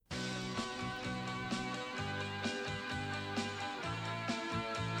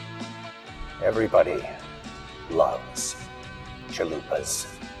Everybody loves chalupas.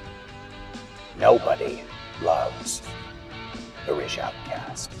 Nobody loves the Rish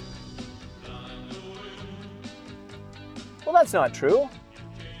Outcast. Well, that's not true.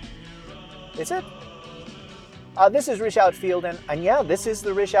 Is it? This is Rish Outfield, and yeah, this is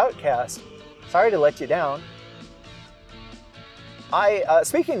the Rish Outcast. Sorry to let you down.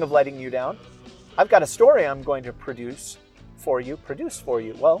 Speaking of letting you down, I've got a story I'm going to produce for you.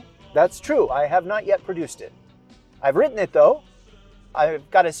 Well, that's true. I have not yet produced it. I've written it, though.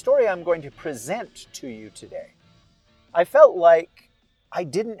 I've got a story I'm going to present to you today. I felt like I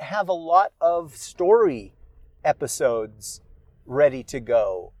didn't have a lot of story episodes ready to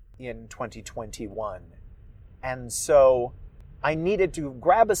go in 2021. And so I needed to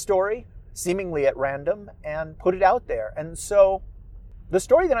grab a story, seemingly at random, and put it out there. And so the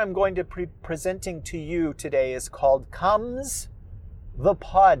story that I'm going to be presenting to you today is called Comes the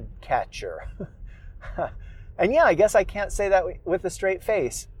Podcatcher. And yeah, I guess I can't say that with a straight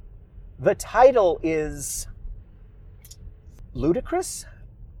face. The title is ludicrous,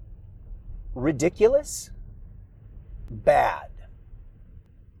 ridiculous, bad.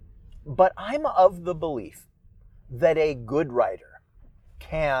 But I'm of the belief that a good writer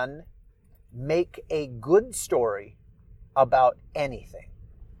can make a good story about anything.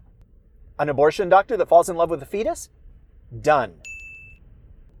 An abortion doctor that falls in love with a fetus? Done.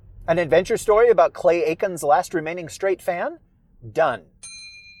 An adventure story about Clay Aiken's last remaining straight fan? Done.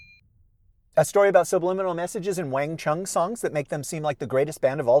 A story about subliminal messages in Wang Chung songs that make them seem like the greatest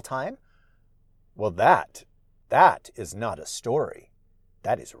band of all time? Well, that is not a story.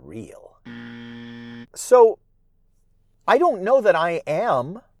 That is real. So, I don't know that I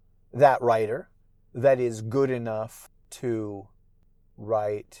am that writer that is good enough to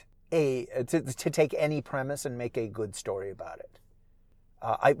write to take any premise and make a good story about it.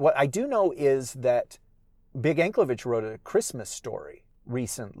 What I do know is that Big Anklevich wrote a Christmas story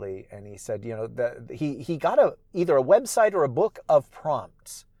recently, and he said, that he got either a website or a book of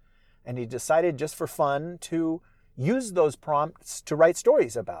prompts, and he decided just for fun to use those prompts to write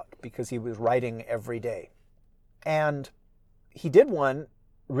stories about because he was writing every day. And he did one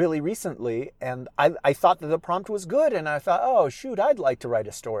really recently, and I thought that the prompt was good, and I thought, oh, shoot, I'd like to write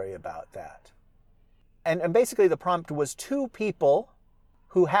a story about that. And basically the prompt was two people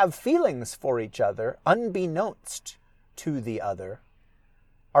who have feelings for each other, unbeknownst to the other,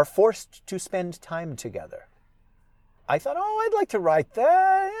 are forced to spend time together. I thought, oh, I'd like to write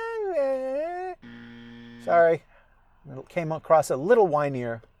that. Sorry, it came across a little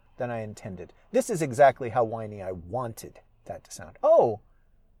whinier than I intended. This is exactly how whiny I wanted that to sound. Oh,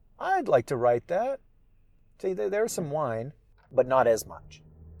 I'd like to write that. See, there's some whine, but not as much.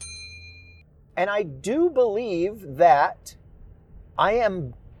 And I do believe that I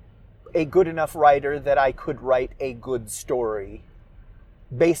am a good enough writer that I could write a good story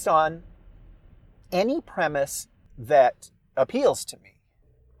based on any premise that appeals to me.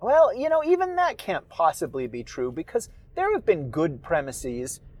 Well, even that can't possibly be true because there have been good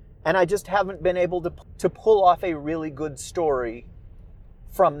premises and I just haven't been able to pull off a really good story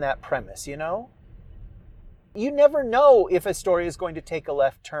from that premise, You never know if a story is going to take a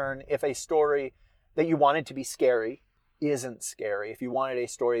left turn, if a story that you wanted to be scary isn't scary, if you wanted a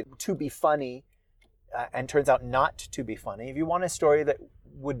story to be funny and turns out not to be funny, if you want a story that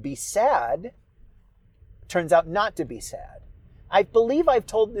would be sad, turns out not to be sad. I believe I've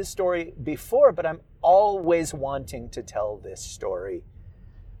told this story before, but I'm always wanting to tell this story.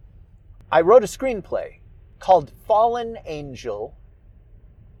 I wrote a screenplay called Fallen Angel,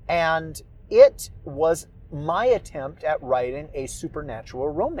 and it was my attempt at writing a supernatural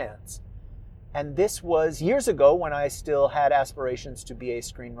romance. And this was years ago when I still had aspirations to be a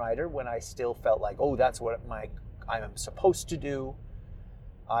screenwriter, when I still felt like, oh, that's what I'm supposed to do.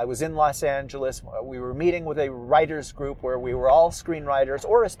 I was in Los Angeles. We were meeting with a writers group where we were all screenwriters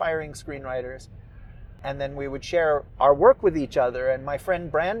or aspiring screenwriters. And then we would share our work with each other. And my friend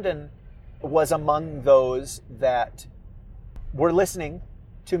Brandon was among those that were listening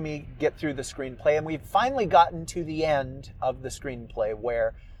to me get through the screenplay. And we've finally gotten to the end of the screenplay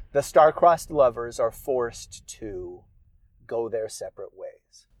where the star-crossed lovers are forced to go their separate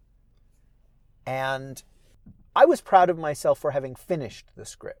ways. And I was proud of myself for having finished the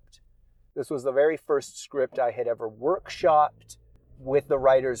script. This was the very first script I had ever workshopped with the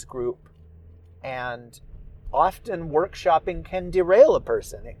writers group. And often workshopping can derail a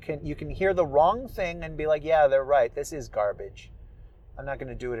person. You can hear the wrong thing and be like, yeah, they're right. This is garbage. I'm not going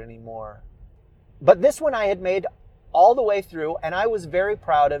to do it anymore. But this one I had made all the way through, and I was very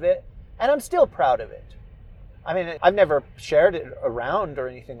proud of it, and I'm still proud of it. I mean, I've never shared it around or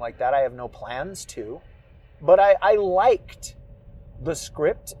anything like that. I have no plans to. But I liked the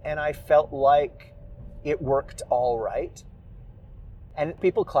script, and I felt like it worked all right. And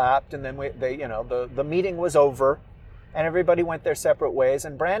people clapped, and then the meeting was over, and everybody went their separate ways.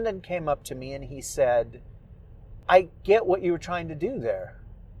 And Brandon came up to me and he said, I get what you were trying to do there,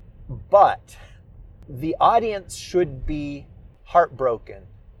 but the audience should be heartbroken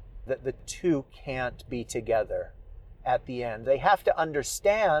that the two can't be together at the end. They have to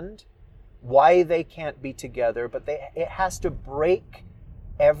understand why they can't be together, but it has to break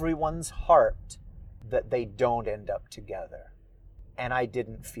everyone's heart that they don't end up together. And I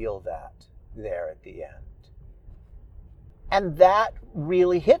didn't feel that there at the end. And that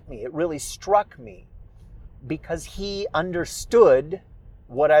really hit me. It really struck me, because he understood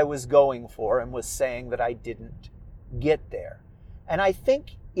what I was going for and was saying that I didn't get there. And I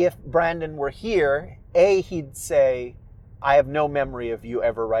think if Brandon were here, he'd say, I have no memory of you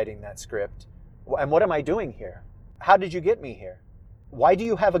ever writing that script. And what am I doing here? How did you get me here? Why do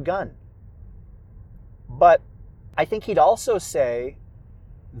you have a gun? But I think he'd also say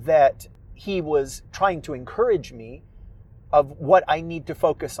that he was trying to encourage me of what I need to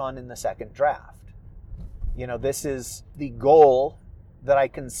focus on in the second draft. This is the goal that I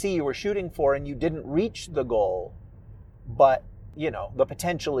can see you were shooting for, and you didn't reach the goal, but, the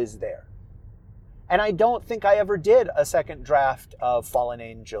potential is there. And I don't think I ever did a second draft of Fallen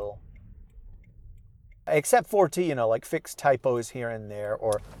Angel, except for to, like fix typos here and there,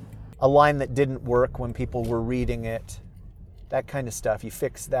 or a line that didn't work when people were reading it, that kind of stuff. You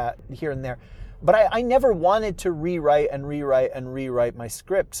fix that here and there. But I never wanted to rewrite my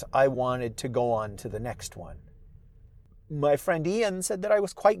scripts. I wanted to go on to the next one. My friend Ian said that I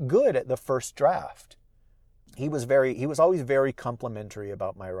was quite good at the first draft. He was always very complimentary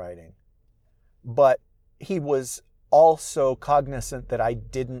about my writing. But he was also cognizant that I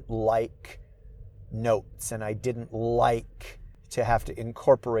didn't like notes, and I didn't like to have to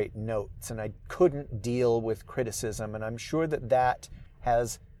incorporate notes, and I couldn't deal with criticism. And I'm sure that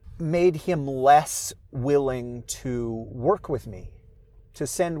has made him less willing to work with me, to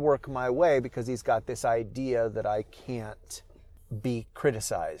send work my way, because he's got this idea that I can't be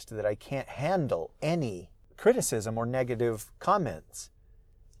criticized, that I can't handle any criticism or negative comments.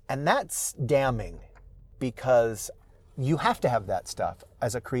 And that's damning, because you have to have that stuff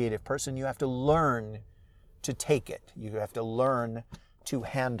as a creative person. You have to learn to take it. You have to learn to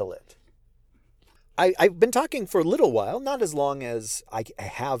handle it. I've been talking for a little while, not as long as I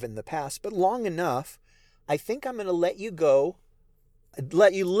have in the past, but long enough. I think I'm going to let you go,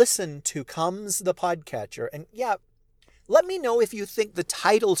 let you listen to Comes the Podcatcher. And yeah, let me know if you think the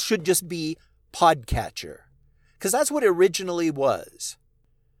title should just be Podcatcher, because that's what it originally was.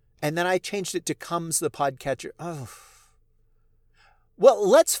 And then I changed it to Comes the Podcatcher. Oh. Well,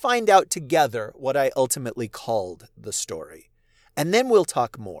 let's find out together what I ultimately called the story. And then we'll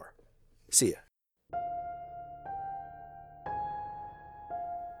talk more. See ya.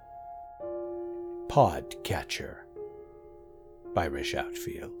 Podcatcher by Rish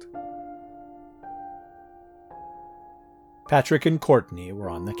Outfield. Patrick and Courtney were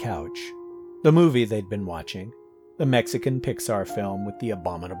on the couch. The movie they'd been watching, the Mexican Pixar film with the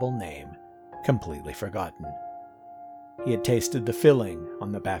abominable name, completely forgotten. He had tasted the filling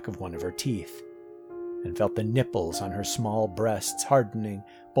on the back of one of her teeth, and felt the nipples on her small breasts hardening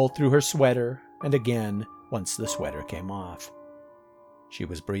both through her sweater and again once the sweater came off. She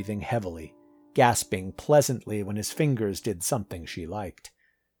was breathing heavily, gasping pleasantly when his fingers did something she liked.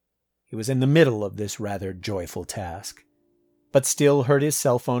 He was in the middle of this rather joyful task, but still heard his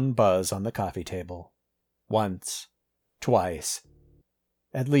cell phone buzz on the coffee table. Once, twice,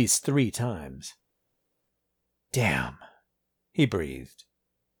 at least 3 times. "Damn," he breathed.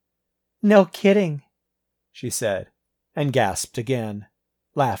 "No kidding," she said, and gasped again,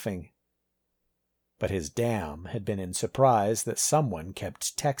 laughing. But his damn had been in surprise that someone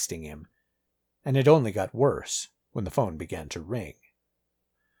kept texting him, and it only got worse when the phone began to ring.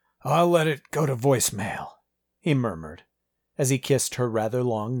 "I'll let it go to voicemail," he murmured, as he kissed her rather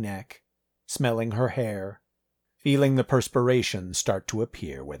long neck, smelling her hair, feeling the perspiration start to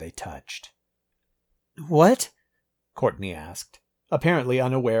appear where they touched. "What?" Courtney asked, apparently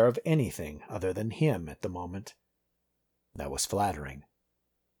unaware of anything other than him at the moment. That was flattering.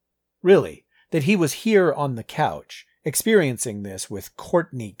 Really, that he was here on the couch, experiencing this with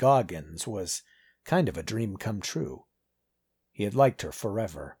Courtney Goggins, was kind of a dream come true. He had liked her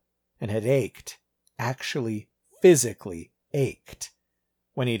forever, and had ached, actually physically ached,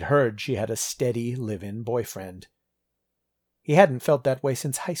 when he'd heard she had a steady live-in boyfriend. He hadn't felt that way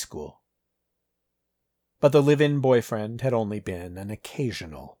since high school. But the live-in boyfriend had only been an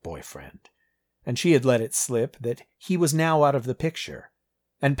occasional boyfriend, and she had let it slip that he was now out of the picture,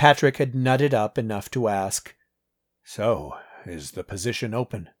 and Patrick had nutted up enough to ask, "So, is the position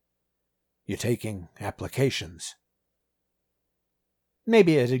open? You taking applications?"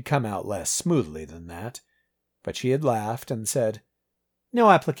 Maybe it had come out less smoothly than that, but she had laughed and said,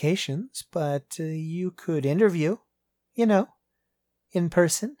 "No applications, but you could interview, in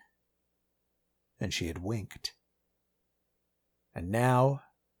person." And she had winked. And now,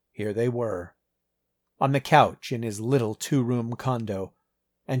 here they were, on the couch in his little 2-room condo,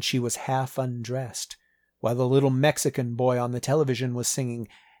 and she was half undressed, while the little Mexican boy on the television was singing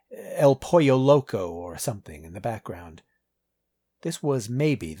El Pollo Loco or something in the background. This was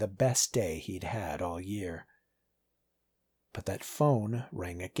maybe the best day he'd had all year. But that phone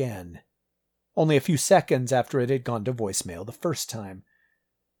rang again, only a few seconds after it had gone to voicemail the first time,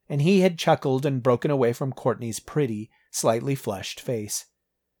 and he had chuckled and broken away from Courtney's pretty, slightly flushed face.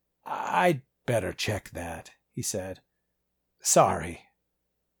 "I'd better check that," he said. "Sorry."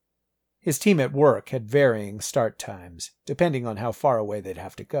 His team at work had varying start times, depending on how far away they'd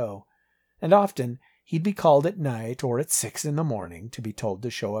have to go, and often he'd be called at night or at 6 a.m. to be told to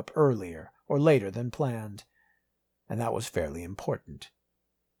show up earlier or later than planned, and that was fairly important.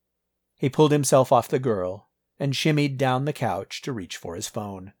 He pulled himself off the girl and shimmied down the couch to reach for his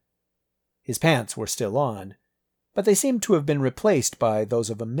phone. His pants were still on, but they seemed to have been replaced by those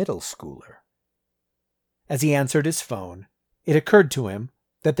of a middle schooler. As he answered his phone, it occurred to him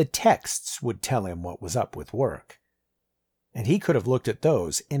that the texts would tell him what was up with work, and he could have looked at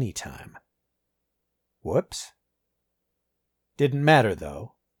those any time. Whoops. Didn't matter,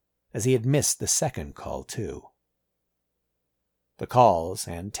 though, as he had missed the second call, too. The calls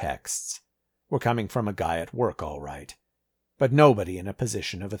and texts were coming from a guy at work, all right, but nobody in a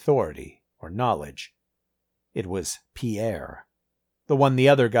position of authority or knowledge. It was Pierre, the one the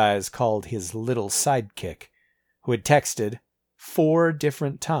other guys called his little sidekick, who had texted 4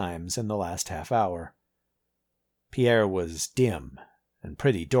 different times in the last half hour. Pierre was dim and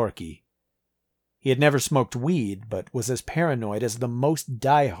pretty dorky. He had never smoked weed, but was as paranoid as the most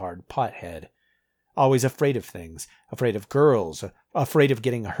die-hard pothead, always afraid of things, afraid of girls, afraid of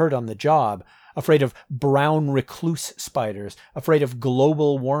getting hurt on the job, afraid of brown recluse spiders, afraid of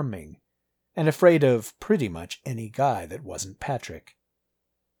global warming, and afraid of pretty much any guy that wasn't Patrick.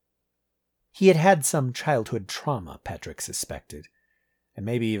 He had had some childhood trauma, Patrick suspected, and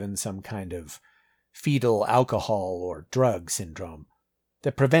maybe even some kind of fetal alcohol or drug syndrome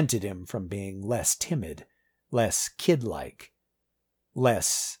that prevented him from being less timid, less kid-like,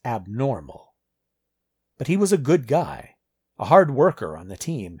 less abnormal. But he was a good guy, a hard worker on the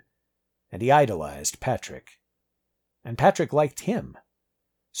team, and he idolized Patrick. And Patrick liked him.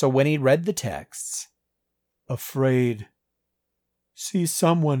 So when he read the texts, "Afraid. See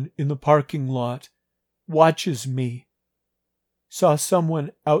someone in the parking lot. Watches me. Saw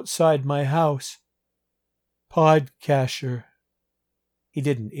someone outside my house. Podcasher." He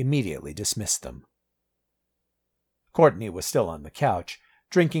didn't immediately dismiss them. Courtney was still on the couch,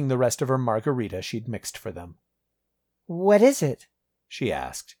 drinking the rest of her margarita she'd mixed for them. "What is it?" she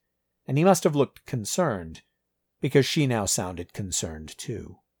asked, and he must have looked concerned, because she now sounded concerned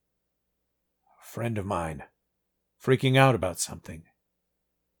too. "A friend of mine. Freaking out about something."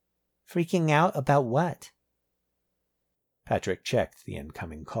 "Freaking out about what?" Patrick checked the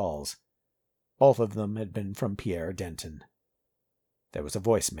incoming calls. Both of them had been from Pierre Denton. There was a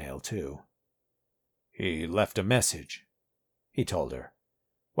voicemail, too. "He left a message," he told her,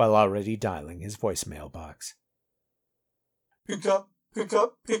 while already dialing his voicemail box. "Pick up,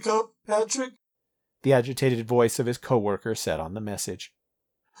 Patrick," the agitated voice of his coworker said on the message.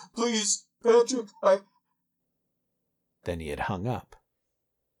 "Please, Patrick, Then he had hung up.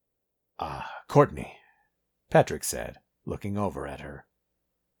 Courtney," Patrick said, looking over at her.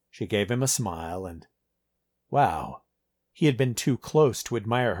 She gave him a smile and... Wow, he had been too close to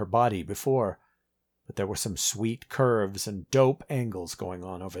admire her body before, but there were some sweet curves and dope angles going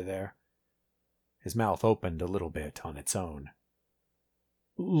on over there. His mouth opened a little bit on its own.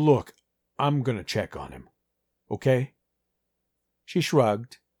 "Look, I'm gonna check on him. Okay?" She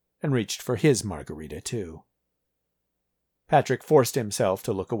shrugged and reached for his margarita, too. Patrick forced himself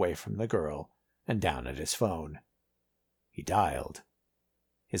to look away from the girl and down at his phone. He dialed.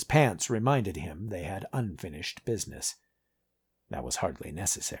 His pants reminded him they had unfinished business. That was hardly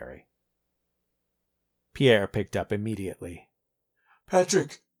necessary. Pierre picked up immediately.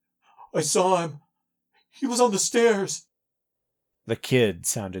 "Patrick, I saw him. He was on the stairs." The kid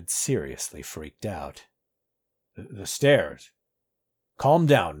sounded seriously freaked out. The stairs? Calm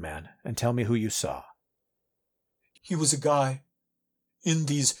down, man, and tell me who you saw." He was a guy in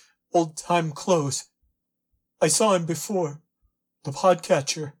these old-time clothes. I saw him before. The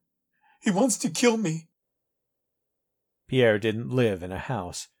podcatcher. He wants to kill me. Pierre didn't live in a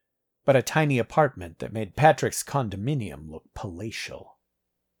house, but a tiny apartment that made Patrick's condominium look palatial.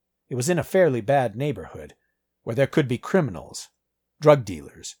 It was in a fairly bad neighborhood, where there could be criminals, drug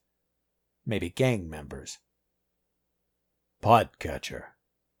dealers, maybe gang members. "Podcatcher?"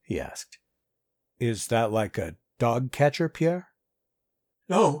 he asked. "Is that like a dog catcher, Pierre?"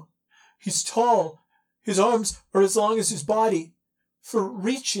 No, he's tall. His arms are as long as his body. For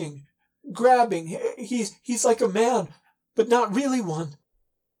reaching, grabbing. He's like a man, but not really one.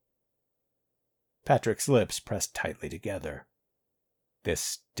 Patrick's lips pressed tightly together.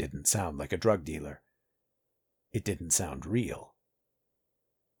 This didn't sound like a drug dealer. It didn't sound real.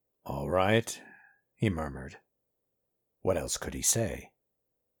 "All right," he murmured. What else could he say?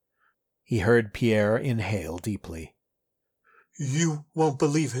 He heard Pierre inhale deeply. You won't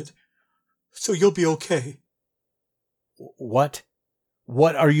believe it, so you'll be okay. What?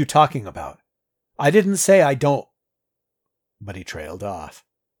 What are you talking about? I didn't say I don't... But he trailed off.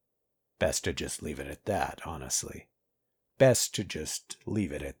 Best to just leave it at that, honestly. Best to just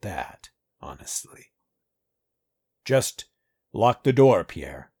leave it at that, honestly. Just lock the door,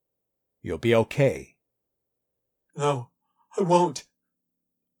 Pierre. You'll be okay. No, I won't.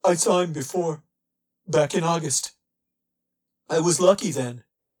 I saw him before, back in August. I was lucky then.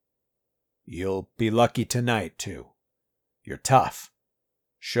 You'll be lucky tonight, too. You're tough.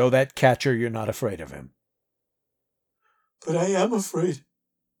 Show that catcher you're not afraid of him. But I am afraid.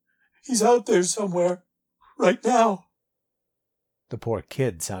 He's out there somewhere, right now. The poor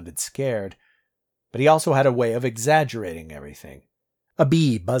kid sounded scared, but he also had a way of exaggerating everything. A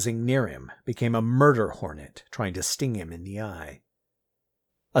bee buzzing near him became a murder hornet trying to sting him in the eye.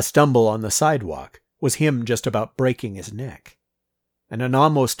 A stumble on the sidewalk was him just about breaking his neck, and an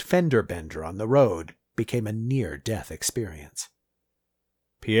almost fender bender on the road became a near-death experience.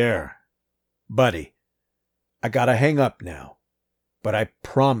 Pierre, buddy, I gotta hang up now, but I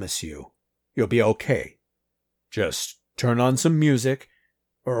promise you'll be okay. Just turn on some music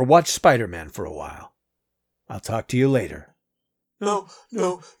or watch Spider-Man for a while. I'll talk to you later. No,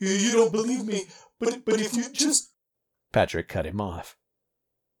 you don't believe me, but if you just... Patrick cut him off.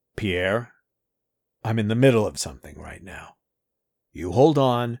 Pierre, I'm in the middle of something right now. You hold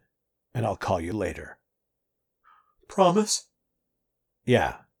on, and I'll call you later. Promise?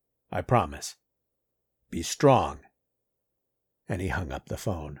 Yeah, I promise. Be strong. And he hung up the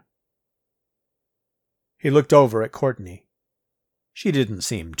phone. He looked over at Courtney. She didn't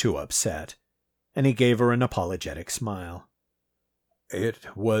seem too upset, and he gave her an apologetic smile. It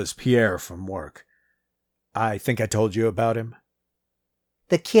was Pierre from work. I think I told you about him.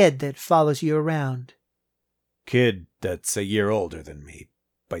 The kid that follows you around. Kid that's a year older than me,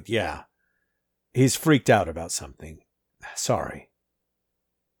 but yeah. He's freaked out about something. Sorry.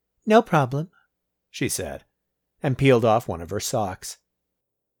 No problem, she said, and peeled off one of her socks.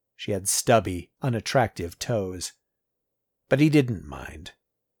 She had stubby, unattractive toes. But he didn't mind.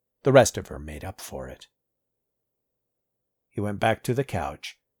 The rest of her made up for it. He went back to the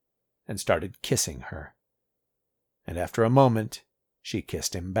couch and started kissing her. And after a moment, she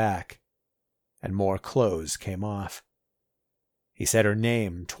kissed him back, and more clothes came off. He said her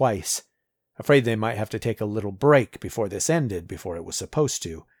name twice, afraid they might have to take a little break before this ended before it was supposed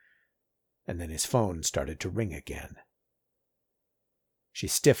to, and then his phone started to ring again. She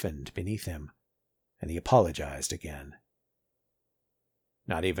stiffened beneath him, and he apologized again.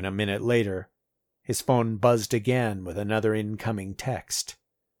 Not even a minute later, his phone buzzed again with another incoming text.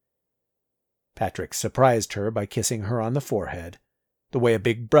 Patrick surprised her by kissing her on the forehead, the way a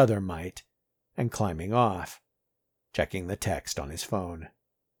big brother might, and climbing off, checking the text on his phone.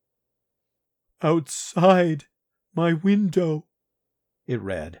 Outside my window, it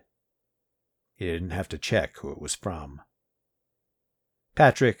read. He didn't have to check who it was from.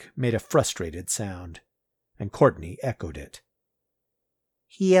 Patrick made a frustrated sound, and Courtney echoed it.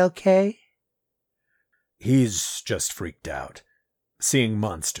 He okay? He's just freaked out, seeing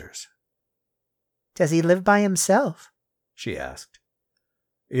monsters. Does he live by himself? She asked.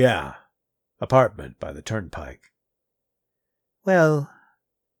 Yeah, apartment by the turnpike. Well,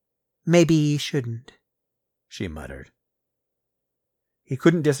 maybe he shouldn't, she muttered. He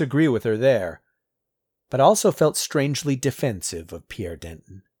couldn't disagree with her there, but also felt strangely defensive of Pierre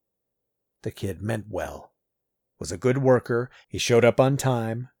Denton. The kid meant well, was a good worker, he showed up on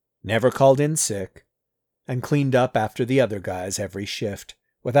time, never called in sick, and cleaned up after the other guys every shift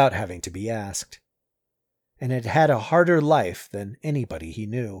without having to be asked, and had had a harder life than anybody he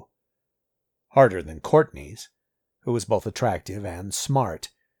knew. Harder than Courtney's, who was both attractive and smart,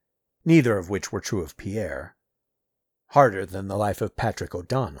 neither of which were true of Pierre. Harder than the life of Patrick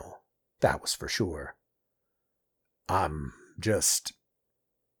O'Donnell, that was for sure. "I'm just,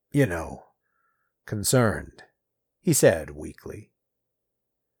 concerned," he said weakly.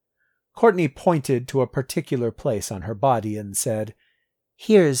 Courtney pointed to a particular place on her body and said,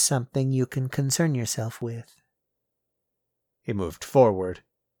 "Here's something you can concern yourself with." He moved forward,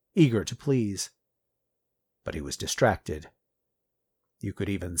 eager to please. But he was distracted. You could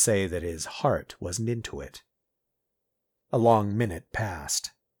even say that his heart wasn't into it. A long minute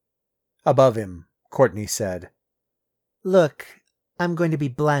passed. Above him, Courtney said, "Look, I'm going to be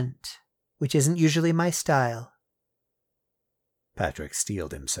blunt, which isn't usually my style." Patrick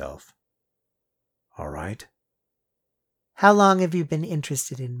steeled himself. "All right." "How long have you been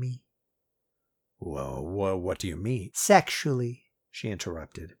interested in me?" "Well, what do you mean?" "Sexually," she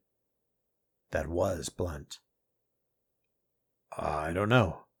interrupted. That was blunt. "I don't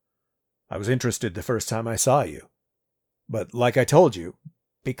know. I was interested the first time I saw you. But like I told you,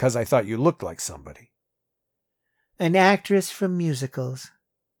 because I thought you looked like somebody." "An actress from musicals."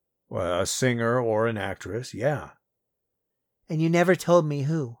 "Well, a singer or an actress, yeah." "And you never told me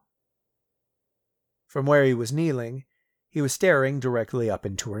who." From where he was kneeling, he was staring directly up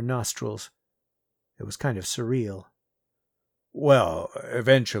into her nostrils. It was kind of surreal. "Well,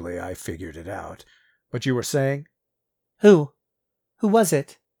 eventually I figured it out. But you were saying?" "Who? Who was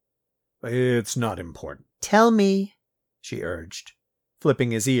it?" "It's not important." "Tell me," she urged,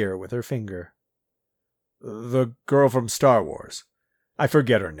 flipping his ear with her finger. "The girl from Star Wars. I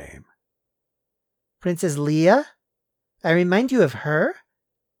forget her name." "Princess Leia? I remind you of her?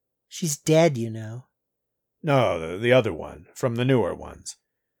 She's dead, you know." "No, the other one, from the newer ones.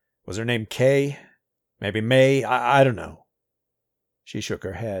 Was her name Kay? Maybe May? I don't know." She shook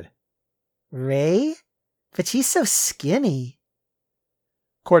her head. "Ray? But she's so skinny."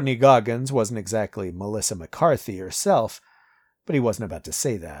 Courtney Goggins wasn't exactly Melissa McCarthy herself, but he wasn't about to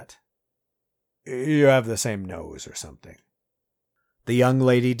say that. "You have the same nose or something." The young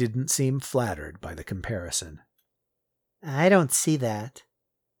lady didn't seem flattered by the comparison. "I don't see that."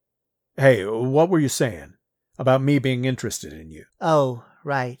 "Hey, what were you saying? About me being interested in you?" "Oh,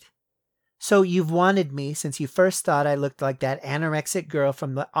 right. So you've wanted me since you first thought I looked like that anorexic girl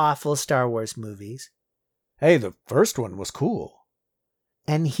from the awful Star Wars movies." "Hey, the first one was cool."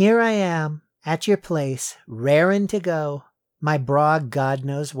 "And here I am, at your place, rarin' to go, my bra God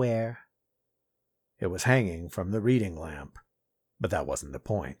knows where." It was hanging from the reading lamp, but that wasn't the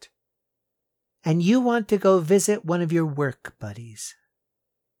point. "And you want to go visit one of your work buddies."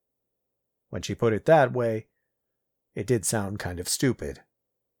 When she put it that way, it did sound kind of stupid.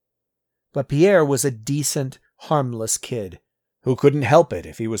 But Pierre was a decent, harmless kid who couldn't help it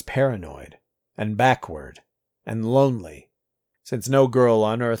if he was paranoid and backward and lonely, since no girl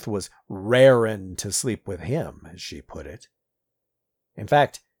on earth was rarin' to sleep with him, as she put it. In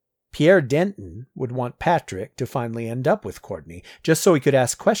fact, Pierre Denton would want Patrick to finally end up with Courtney, just so he could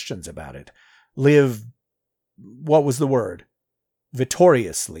ask questions about it, live, what was the word,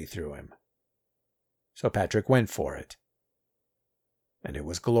 vitoriously through him. So Patrick went for it. And it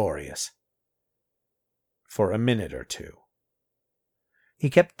was glorious. For a minute or two. He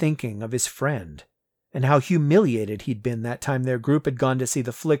kept thinking of his friend, and how humiliated he'd been that time their group had gone to see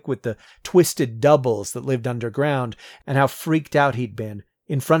the flick with the twisted doubles that lived underground, and how freaked out he'd been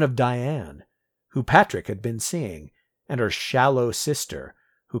in front of Diane, who Patrick had been seeing, and her shallow sister,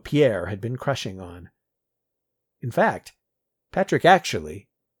 who Pierre had been crushing on. In fact, Patrick actually,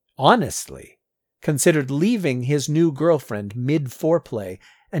 honestly, considered leaving his new girlfriend mid-foreplay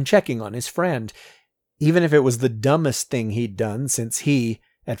and checking on his friend, even if it was the dumbest thing he'd done since he,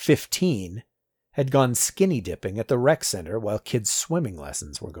 at 15, had gone skinny dipping at the rec center while kids' swimming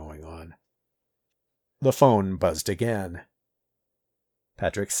lessons were going on. The phone buzzed again.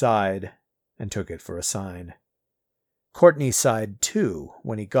 Patrick sighed and took it for a sign. Courtney sighed too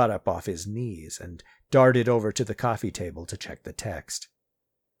when he got up off his knees and darted over to the coffee table to check the text.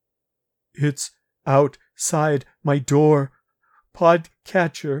 "It's outside my door.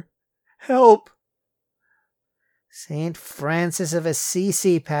 Podcatcher. Help!" "St. Francis of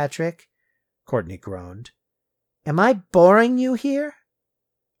Assisi, Patrick," Courtney groaned. "Am I boring you here?"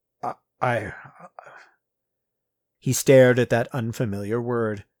 He stared at that unfamiliar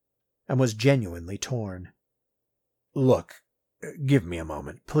word and was genuinely torn. "Look, give me a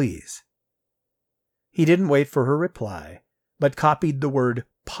moment, please." He didn't wait for her reply, but copied the word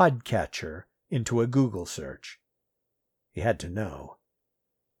podcatcher into a Google search. He had to know.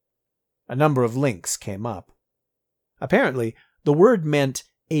 A number of links came up. Apparently, the word meant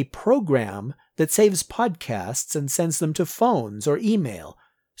a program that saves podcasts and sends them to phones or email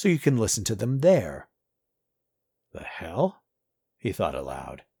so you can listen to them there. The hell? He thought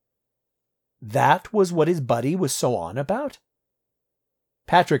aloud. That was what his buddy was so on about?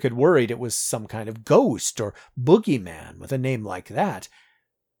 Patrick had worried it was some kind of ghost or boogeyman with a name like that.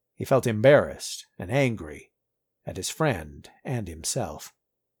 He felt embarrassed and angry at his friend and himself.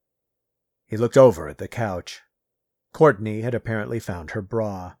 He looked over at the couch. Courtney had apparently found her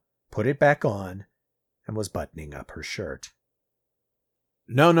bra, put it back on, and was buttoning up her shirt.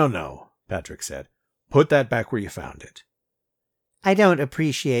 No, Patrick said. Put that back where you found it. I don't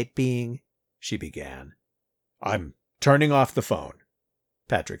appreciate being... she began. I'm turning off the phone,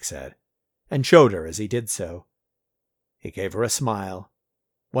 Patrick said, and showed her as he did so. He gave her a smile,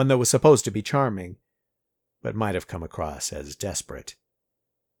 one that was supposed to be charming, but might have come across as desperate.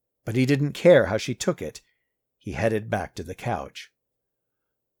 But he didn't care how she took it. He headed back to the couch.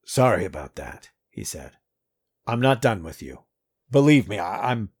 Sorry about that, he said. I'm not done with you. Believe me,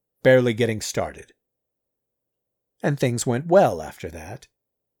 I'm barely getting started. And things went well after that.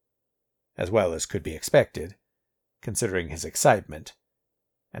 As well as could be expected, considering his excitement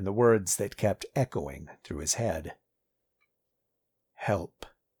and the words that kept echoing through his head. Help,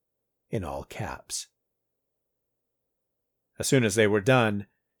 in all caps. As soon as they were done,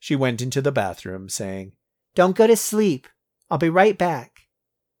 she went into the bathroom, saying, Don't go to sleep. I'll be right back.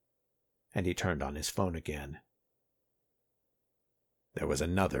 And he turned on his phone again. There was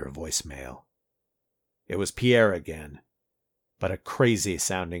another voicemail. It was Pierre again, but a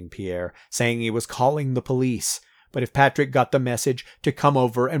crazy-sounding Pierre, saying he was calling the police, but if Patrick got the message, to come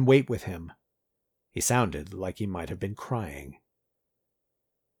over and wait with him. He sounded like he might have been crying.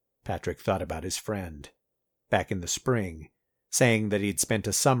 Patrick thought about his friend, back in the spring, saying that he'd spent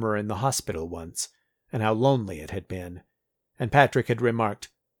a summer in the hospital once, and how lonely it had been, and Patrick had remarked,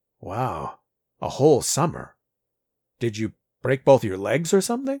 Wow, a whole summer. Did you break both your legs or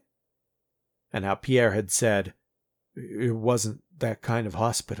something? And how Pierre had said, It wasn't that kind of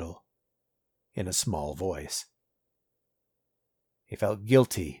hospital, in a small voice. He felt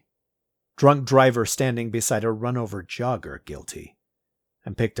guilty, drunk driver standing beside a run-over jogger guilty,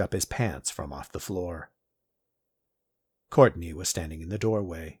 and picked up his pants from off the floor. Courtney was standing in the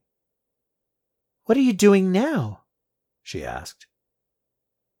doorway. What are you doing now? She asked.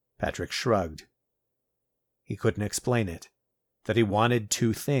 Patrick shrugged. He couldn't explain it, that he wanted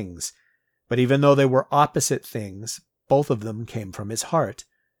two things, but even though they were opposite things, both of them came from his heart.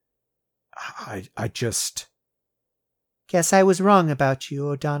 I just... Guess I was wrong about you,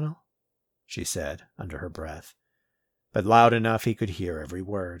 O'Donnell, she said under her breath, but loud enough he could hear every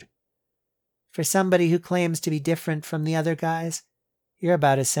word. For somebody who claims to be different from the other guys, you're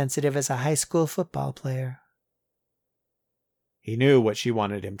about as sensitive as a high school football player. He knew what she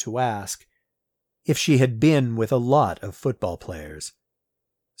wanted him to ask, if she had been with a lot of football players,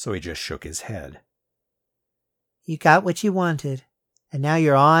 so he just shook his head. You got what you wanted, and now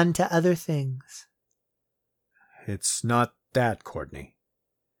you're on to other things. It's not that, Courtney.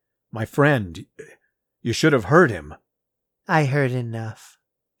 My friend, you should have heard him. I heard enough,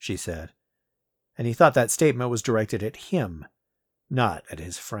 she said, and he thought that statement was directed at him, not at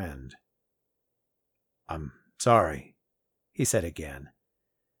his friend. I'm sorry, he said again,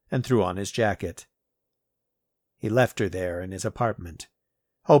 and threw on his jacket. He left her there in his apartment,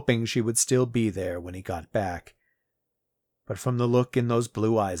 hoping she would still be there when he got back. But from the look in those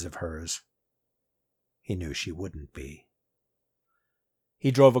blue eyes of hers, he knew she wouldn't be. He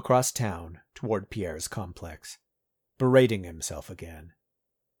drove across town toward Pierre's complex, berating himself again.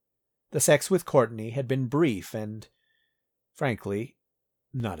 The sex with Courtney had been brief and, frankly,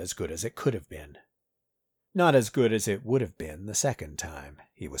 not as good as it could have been. Not as good as it would have been the second time,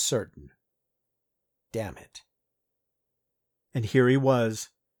 he was certain. Damn it. And here he was,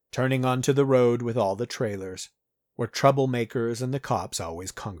 turning onto the road with all the trailers, where troublemakers and the cops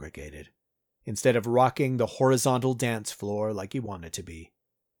always congregated, instead of rocking the horizontal dance floor like he wanted to be.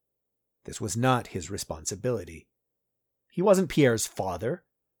 This was not his responsibility. He wasn't Pierre's father,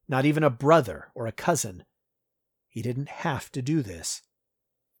 not even a brother or a cousin. He didn't have to do this.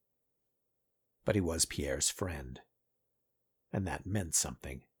 But he was Pierre's friend, and that meant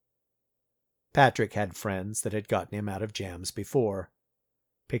something. Patrick had friends that had gotten him out of jams before,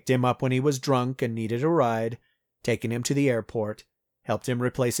 picked him up when he was drunk and needed a ride, taken him to the airport, helped him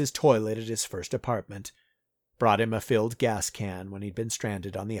replace his toilet at his first apartment, brought him a filled gas can when he'd been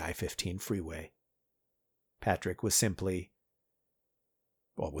stranded on the I-15 freeway. Patrick was simply,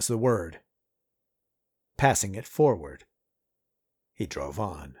 what was the word? Passing it forward. He drove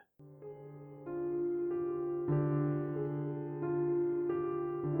on.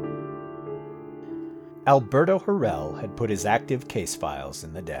 Alberto Harrell had put his active case files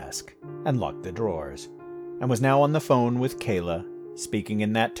in the desk and locked the drawers, and was now on the phone with Kayla, speaking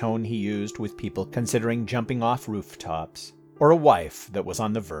in that tone he used with people considering jumping off rooftops, or a wife that was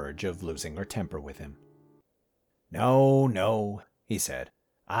on the verge of losing her temper with him. No, he said.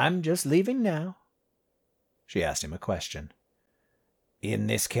 I'm just leaving now. She asked him a question. In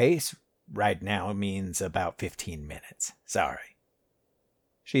this case, right now means about 15 minutes. Sorry.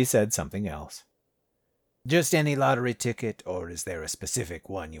 She said something else. Just any lottery ticket, or is there a specific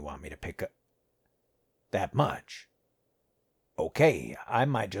one you want me to pick up? That much? Okay, I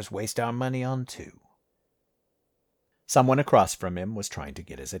might just waste our money on two. Someone across from him was trying to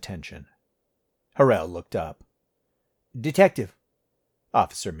get his attention. Harrell looked up. Detective,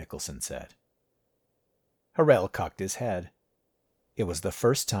 Officer Mickelson said. Harrell cocked his head. It was the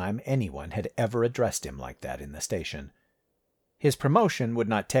first time anyone had ever addressed him like that in the station. His promotion would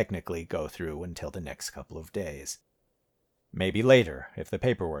not technically go through until the next couple of days. Maybe later, if the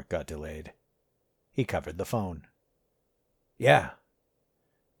paperwork got delayed. He covered the phone. Yeah.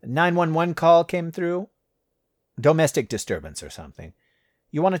 911 call came through? Domestic disturbance or something.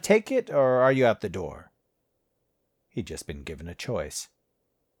 You want to take it, or are you out the door? He'd just been given a choice.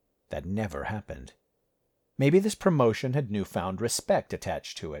 That never happened. Maybe this promotion had newfound respect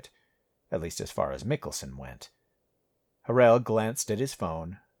attached to it, at least as far as Mickelson went. Harrell glanced at his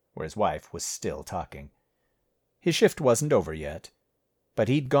phone, where his wife was still talking. His shift wasn't over yet, but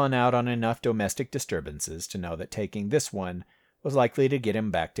he'd gone out on enough domestic disturbances to know that taking this one was likely to get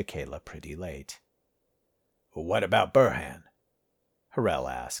him back to Kayla pretty late. What about Burhan?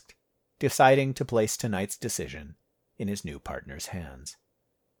 Harrell asked, deciding to place tonight's decision in his new partner's hands.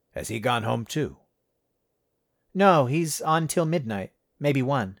 Has he gone home too? No, he's on till midnight, maybe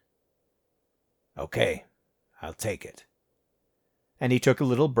 1. Okay, I'll take it. And he took a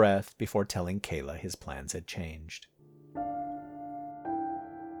little breath before telling Kayla his plans had changed.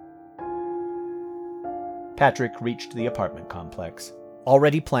 Patrick reached the apartment complex,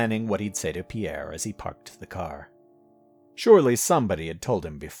 already planning what he'd say to Pierre as he parked the car. Surely somebody had told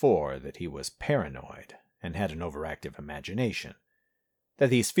him before that he was paranoid and had an overactive imagination, that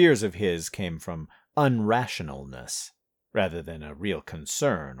these fears of his came from unrationalness rather than a real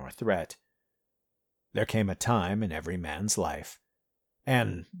concern or threat. There came a time in every man's life,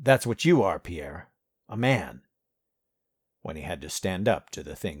 and that's what you are, Pierre, a man, when he had to stand up to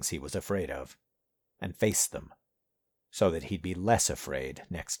the things he was afraid of, and face them, so that he'd be less afraid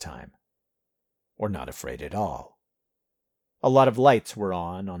next time, or not afraid at all. A lot of lights were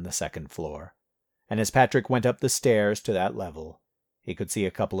on the second floor, and as Patrick went up the stairs to that level, he could see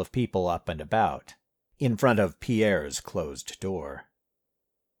a couple of people up and about, in front of Pierre's closed door.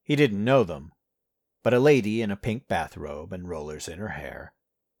 He didn't know them, but a lady in a pink bathrobe and rollers in her hair.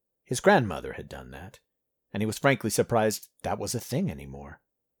 His grandmother had done that, and he was frankly surprised that was a thing anymore.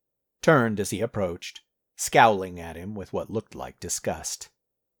 Turned as he approached, scowling at him with what looked like disgust.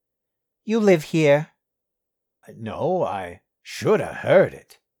 You live here? No, I should have heard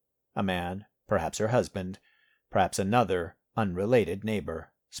it. A man, perhaps her husband, perhaps another, unrelated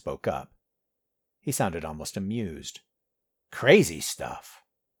neighbor, spoke up. He sounded almost amused. Crazy stuff.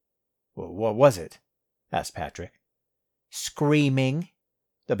 What was it? Asked Patrick. Screaming,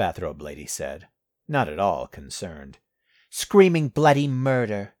 the bathrobe lady said, not at all concerned. Screaming bloody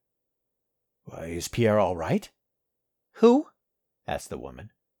murder. Is Pierre all right? Who? Asked the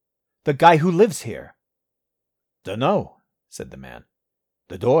woman. The guy who lives here. Dunno, said the man.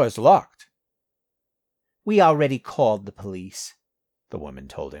 The door is locked. We already called the police, the woman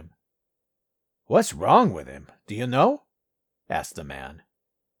told him. What's wrong with him, do you know? Asked the man,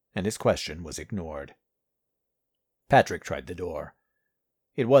 and his question was ignored. Patrick tried the door.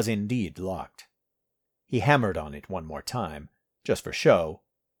 It was indeed locked. He hammered on it one more time, just for show,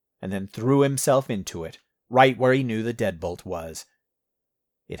 and then threw himself into it, right where he knew the deadbolt was.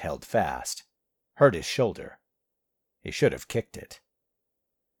 It held fast, hurt his shoulder. He should have kicked it.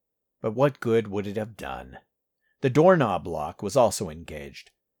 But what good would it have done? The doorknob lock was also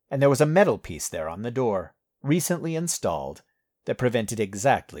engaged, and there was a metal piece there on the door, recently installed, that prevented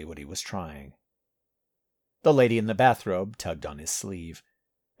exactly what he was trying. The lady in the bathrobe tugged on his sleeve,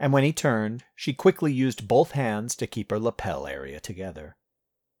 and when he turned, she quickly used both hands to keep her lapel area together.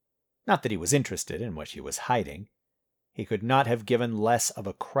 Not that he was interested in what she was hiding. He could not have given less of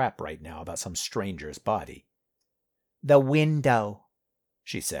a crap right now about some stranger's body. The window,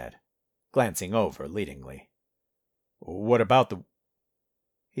 she said, glancing over leadingly. What about the...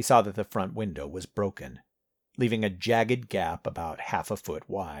 He saw that the front window was broken, leaving a jagged gap about 1/2 foot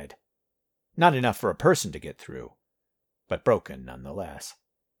wide. Not enough for a person to get through, but broken nonetheless.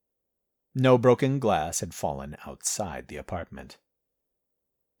 No broken glass had fallen outside the apartment.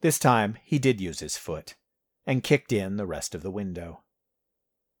 This time he did use his foot, and kicked in the rest of the window.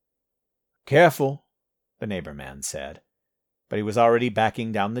 "Careful," the neighbor man said, but he was already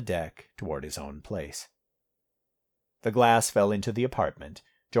backing down the deck toward his own place. The glass fell into the apartment,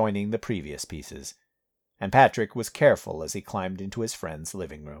 joining the previous pieces, and Patrick was careful as he climbed into his friend's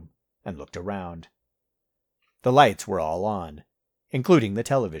living room and looked around. The lights were all on, including the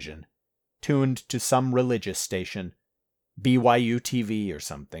television, tuned to some religious station, BYU TV or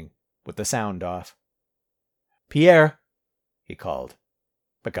something, with the sound off. "Pierre," he called,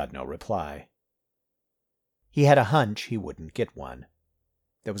 but got no reply. He had a hunch he wouldn't get one.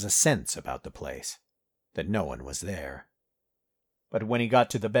 There was a sense about the place that no one was there. But when he got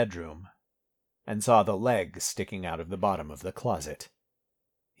to the bedroom and saw the legs sticking out of the bottom of the closet,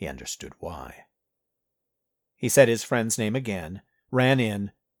 he understood why. He said his friend's name again, ran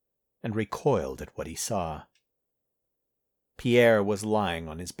in, and recoiled at what he saw. Pierre was lying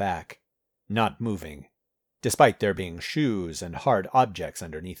on his back, not moving, despite there being shoes and hard objects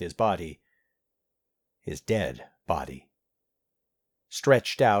underneath his body. His dead body.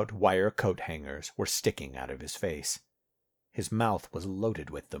 Stretched out wire coat hangers were sticking out of his face. His mouth was loaded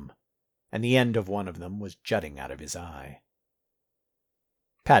with them, and the end of one of them was jutting out of his eye.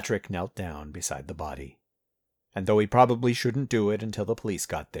 Patrick knelt down beside the body, and though he probably shouldn't do it until the police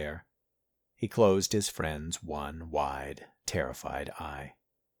got there, he closed his friend's one wide, terrified eye.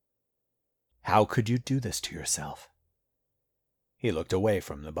 "How could you do this to yourself?" He looked away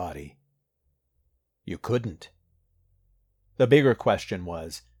from the body. You couldn't. The bigger question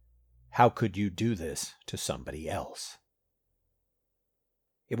was, how could you do this to somebody else?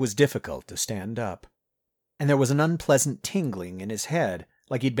 It was difficult to stand up, and there was an unpleasant tingling in his head,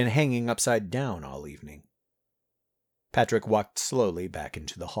 like he'd been hanging upside down all evening. Patrick walked slowly back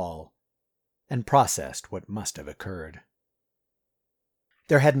into the hall, and processed what must have occurred.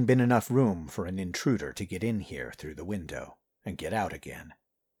 There hadn't been enough room for an intruder to get in here through the window and get out again.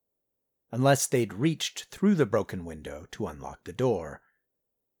 Unless they'd reached through the broken window to unlock the door,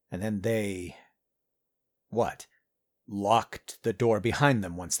 and then they... what? Locked the door behind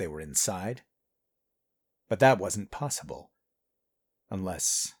them once they were inside? But that wasn't possible,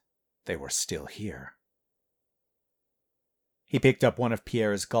 unless they were still here. He picked up one of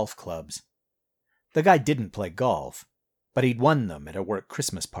Pierre's golf clubs. The guy didn't play golf, but he'd won them at a work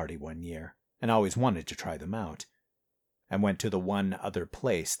Christmas party one year, and always wanted to try them out, and went to the one other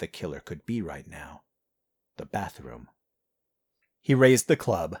place the killer could be right now, the bathroom. He raised the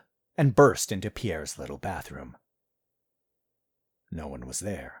club and burst into Pierre's little bathroom. No one was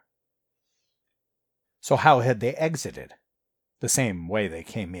there. So how had they exited? The same way they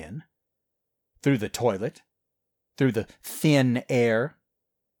came in? Through the toilet? Through the thin air?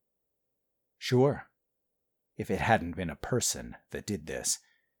 Sure. If it hadn't been a person that did this.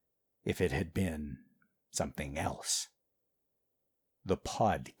 If it had been something else. The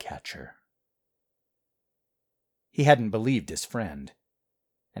podcatcher. He hadn't believed his friend,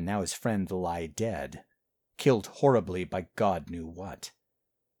 and now his friend lay dead, killed horribly by God knew what.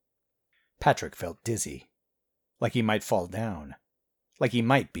 Patrick felt dizzy, like he might fall down, like he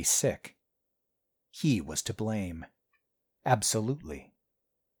might be sick. He was to blame. Absolutely.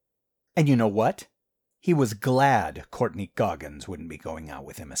 And you know what? He was glad Courtney Goggins wouldn't be going out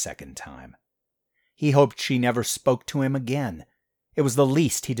with him a second time. He hoped she never spoke to him again. It was the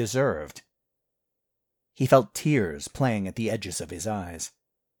least he deserved. He felt tears playing at the edges of his eyes.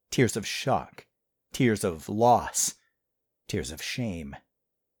 Tears of shock. Tears of loss. Tears of shame.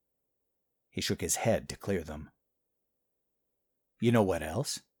 He shook his head to clear them. You know what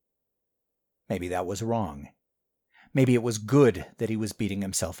else? Maybe that was wrong. Maybe it was good that he was beating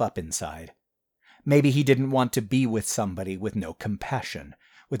himself up inside. Maybe he didn't want to be with somebody with no compassion,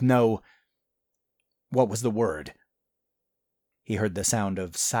 with no... What was the word? He heard the sound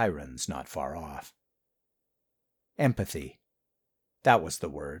of sirens not far off. Empathy. That was the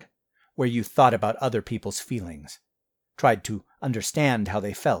word, where you thought about other people's feelings, tried to understand how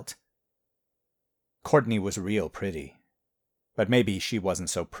they felt. Courtney was real pretty, but maybe she wasn't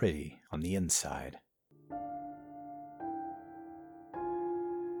so pretty on the inside.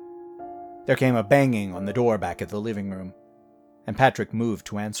 There came a banging on the door back at the living room, and Patrick moved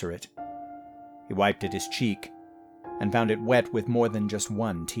to answer it. He wiped at his cheek and found it wet with more than just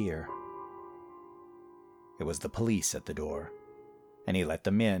one tear. It was the police at the door, and he let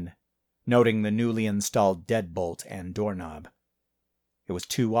them in, noting the newly installed deadbolt and doorknob. It was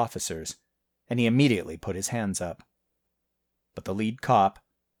 2 officers, and he immediately put his hands up. But the lead cop,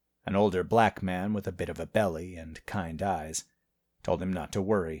 an older black man with a bit of a belly and kind eyes, told him not to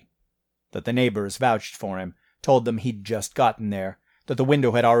worry. that the neighbors vouched for him, told them he'd just gotten there, that the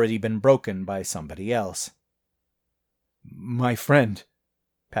window had already been broken by somebody else. "My friend,"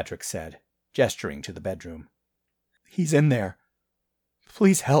 Patrick said, gesturing to the bedroom. "He's in there.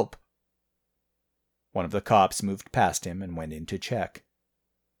 Please help." One of the cops moved past him and went in to check.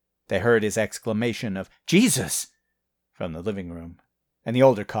 They heard his exclamation of "Jesus!" from the living room, and the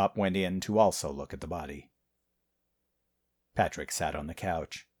older cop went in to also look at the body. Patrick sat on the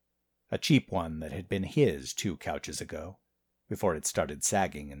couch, a cheap one that had been his 2 couches ago, before it started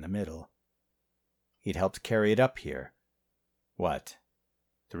sagging in the middle. He'd helped carry it up here.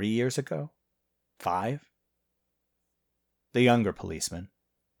 3 years ago? 5? The younger policeman,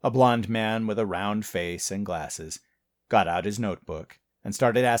 a blond man with a round face and glasses, got out his notebook and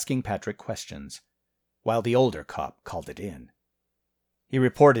started asking Patrick questions, while the older cop called it in. He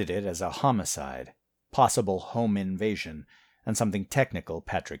reported it as a homicide, possible home invasion, and something technical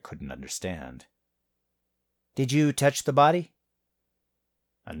Patrick couldn't understand. "Did you touch the body?"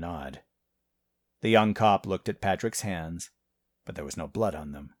 A nod. The young cop looked at Patrick's hands, but there was no blood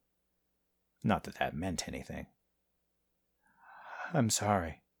on them. Not that that meant anything. "I'm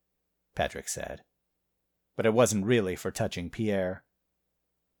sorry," Patrick said. But it wasn't really for touching Pierre.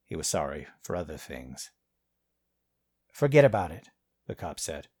 He was sorry for other things. "Forget about it," the cop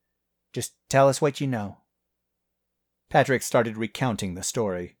said. "Just tell us what you know." Patrick started recounting the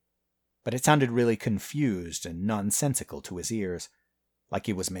story, but it sounded really confused and nonsensical to his ears, like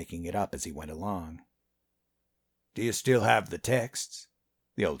he was making it up as he went along. "Do you still have the texts?"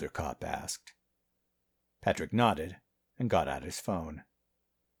 the older cop asked. Patrick nodded and got out his phone.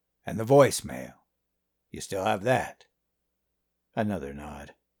 "And the voicemail? You still have that?" Another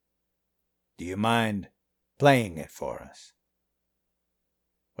nod. "Do you mind playing it for us?"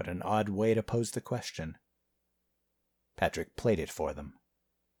 What an odd way to pose the question. Patrick played it for them.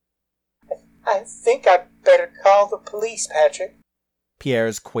 I think I'd better call the police, Patrick.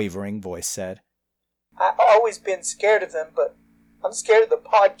 Pierre's quavering voice said. I've always been scared of them, but I'm scared of the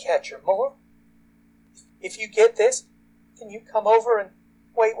podcatcher more. If you get this, can you come over and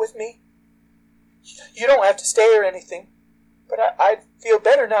wait with me? You don't have to stay or anything, but I'd feel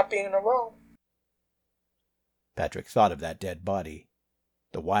better not being alone. Patrick thought of that dead body,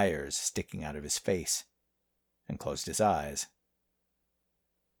 the wires sticking out of his face, and closed his eyes.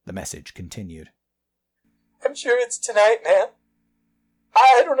 The message continued. I'm sure it's tonight, man.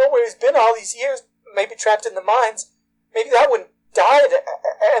 I don't know where he's been all these years. Maybe trapped in the mines. Maybe that one died,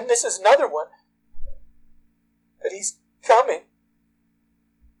 and this is another one. But he's coming.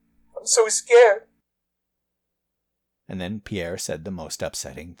 I'm so scared. And then Pierre said the most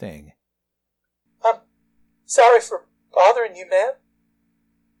upsetting thing. I'm sorry for bothering you, man.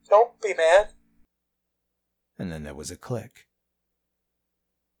 Don't be mad. And then there was a click.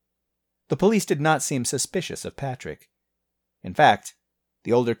 The police did not seem suspicious of Patrick. In fact,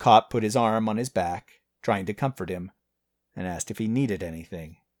 the older cop put his arm on his back, trying to comfort him, and asked if he needed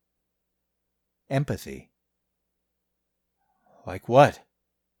anything. Empathy. Like what?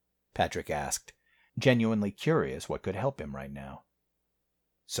 Patrick asked, genuinely curious what could help him right now.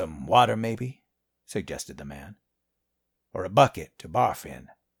 Some water, maybe? Suggested the man. Or a bucket to barf in.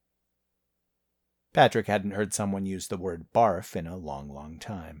 Patrick hadn't heard someone use the word barf in a long, long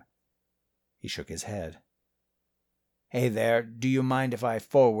time. He shook his head. Hey there, do you mind if I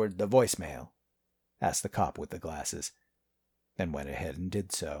forward the voicemail? Asked the cop with the glasses, then went ahead and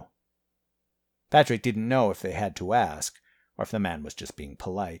did so. Patrick didn't know if they had to ask, or if the man was just being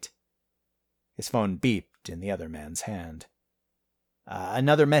polite. His phone beeped in the other man's hand.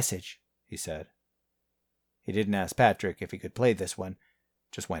 Another message, he said. He didn't ask Patrick if he could play this one,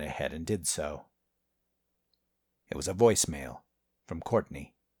 just went ahead and did so. It was a voicemail from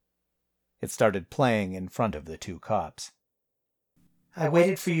Courtney. It started playing in front of the two cops. I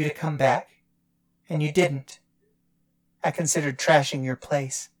waited for you to come back, and you didn't. I considered trashing your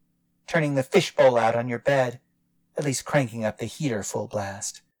place, turning the fishbowl out on your bed, at least cranking up the heater full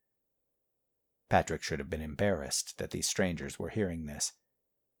blast. Patrick should have been embarrassed that these strangers were hearing this,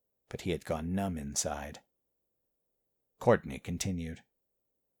 but he had gone numb inside. Courtney continued.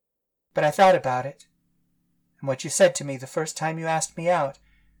 But I thought about it, and what you said to me the first time you asked me out,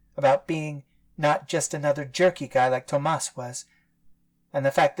 about being not just another jerky guy like Tomas was, and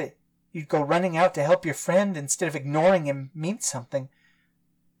the fact that you'd go running out to help your friend instead of ignoring him means something.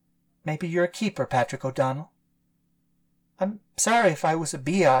 Maybe you're a keeper, Patrick O'Donnell. I'm sorry if I was a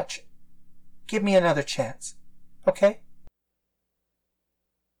biatch. Give me another chance, okay?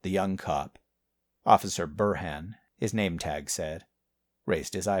 The young cop, Officer Burhan, his name tag said,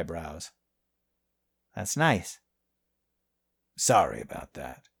 raised his eyebrows. That's nice. Sorry about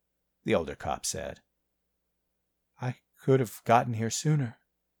that. the older cop said. "I could have gotten here sooner,"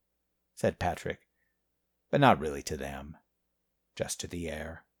 said Patrick, but not really to them, just to the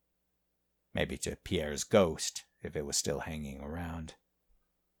air. Maybe to Pierre's ghost, if it was still hanging around.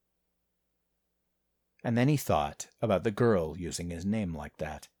 And then he thought about the girl using his name like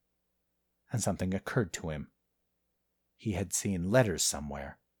that, and something occurred to him. He had seen letters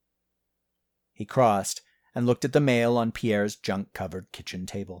somewhere. He crossed and looked at the mail on Pierre's junk-covered kitchen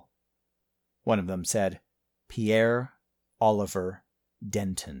table. One of them said, Pierre Oliver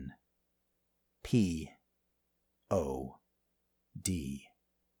Denton. P-O-D.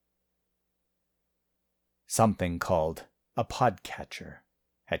 Something called a podcatcher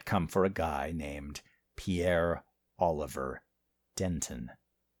had come for a guy named Pierre Oliver Denton,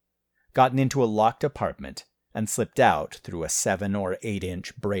 gotten into a locked apartment, and slipped out through a 7 or 8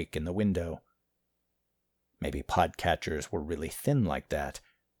 inch break in the window. Maybe podcatchers were really thin like that,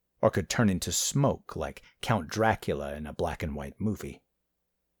 or could turn into smoke like Count Dracula in a black and white movie.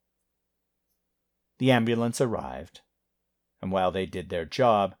 The ambulance arrived, and while they did their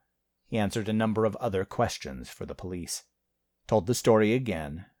job, he answered a number of other questions for the police, told the story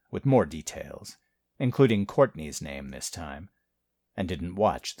again, with more details, including Courtney's name this time, and didn't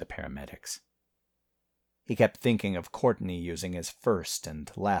watch the paramedics. He kept thinking of Courtney using his first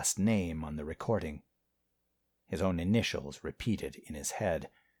and last name on the recording. His own initials repeated in his head.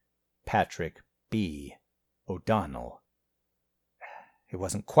 Patrick B. O'Donnell. It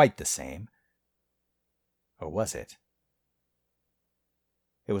wasn't quite the same. Or was it?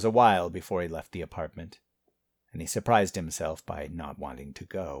 It was a while before he left the apartment, and he surprised himself by not wanting to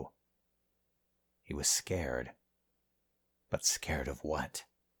go. He was scared. But scared of what?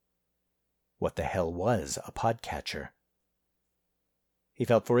 What the hell was a podcatcher? He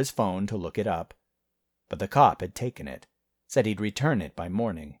felt for his phone to look it up, but the cop had taken it, said he'd return it by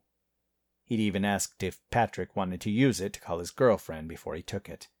morning. He'd even asked if Patrick wanted to use it to call his girlfriend before he took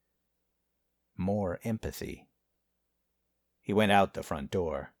it. More empathy. He went out the front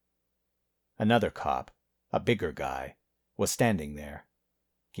door. Another cop, a bigger guy, was standing there,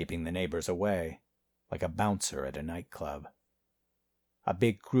 keeping the neighbors away, like a bouncer at a nightclub. A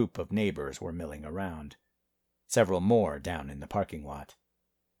big group of neighbors were milling around, several more down in the parking lot.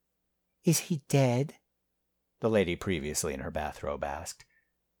 "Is he dead?" the lady previously in her bathrobe asked.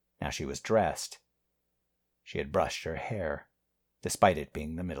 Now she was dressed. She had brushed her hair, despite it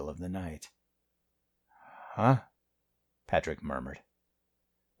being the middle of the night. "Huh?" Patrick murmured.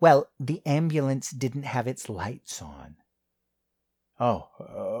 "Well, the ambulance didn't have its lights on." "Oh,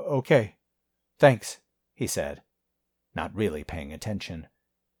 okay. Thanks," he said, not really paying attention.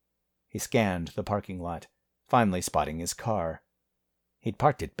 He scanned the parking lot, finally spotting his car. He'd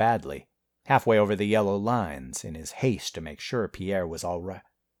parked it badly, halfway over the yellow lines, in his haste to make sure Pierre was all right.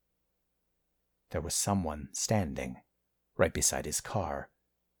 There was someone standing right beside his car.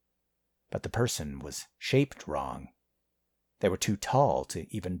 But the person was shaped wrong. They were too tall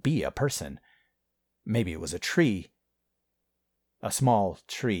to even be a person. Maybe it was a tree. A small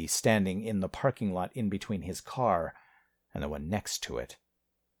tree standing in the parking lot in between his car and the one next to it.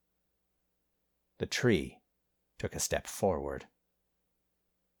 The tree took a step forward.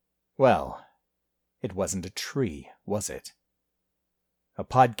 Well, it wasn't a tree, was it? A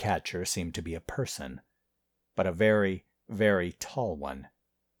podcatcher seemed to be a person, but a very, very tall one,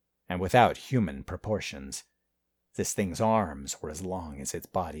 and without human proportions. This thing's arms were as long as its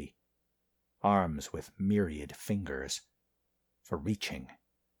body, arms with myriad fingers, for reaching,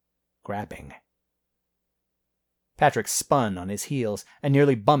 grabbing. Patrick spun on his heels and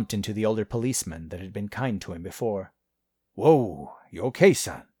nearly bumped into the older policeman that had been kind to him before. "Whoa, you okay,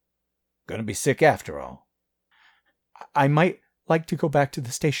 son? Gonna be sick after all." "I might like to go back to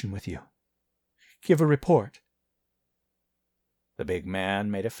the station with you. Give a report." The big man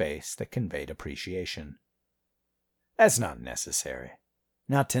made a face that conveyed appreciation. "That's not necessary.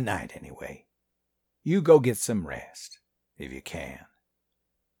 Not tonight, anyway. You go get some rest, if you can."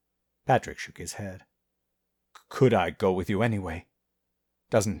 Patrick shook his head. "Could I go with you anyway?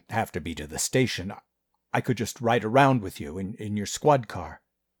 Doesn't have to be to the station. I could just ride around with you in your squad car."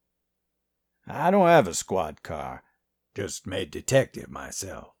 "I don't have a squad car. Just made detective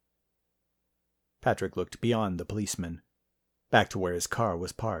myself." Patrick looked beyond the policeman, back to where his car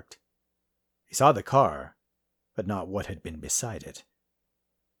was parked. He saw the car, but not what had been beside it.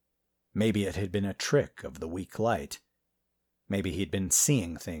 Maybe it had been a trick of the weak light. Maybe he'd been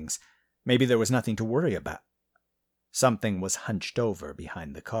seeing things. Maybe there was nothing to worry about. Something was hunched over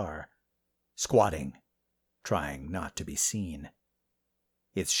behind the car, squatting, trying not to be seen.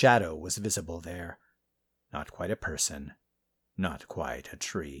 Its shadow was visible there. Not quite a person, not quite a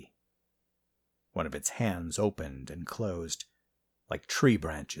tree. One of its hands opened and closed, like tree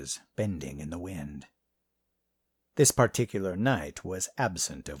branches bending in the wind. This particular night was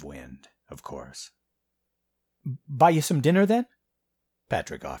absent of wind, of course. "Buy you some dinner, then?"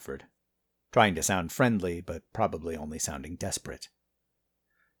 Patrick offered, trying to sound friendly, but probably only sounding desperate.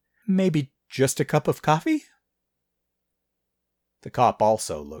 "Maybe just a cup of coffee?" The cop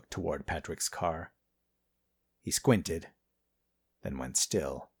also looked toward Patrick's car. He squinted, then went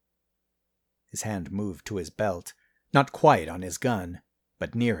still. His hand moved to his belt, not quite on his gun,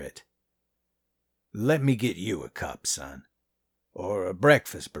 but near it. "Let me get you a cup, son. Or a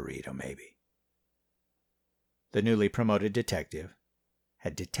breakfast burrito, maybe." The newly promoted detective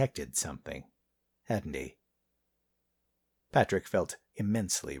had detected something, hadn't he? Patrick felt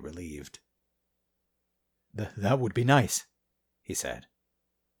immensely relieved. That would be nice," he said.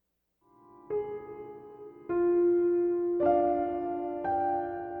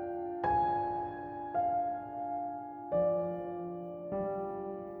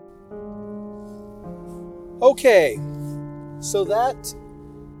 Okay, so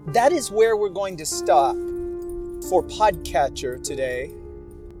that is where we're going to stop for Podcatcher today.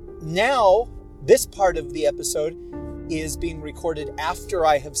 Now, this part of the episode is being recorded after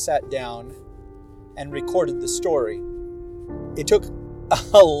I have sat down and recorded the story. It took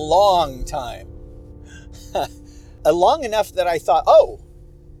a long time. Long enough that I thought, oh,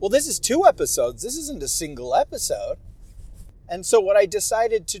 well, this is 2 episodes. This isn't a single episode. And so what I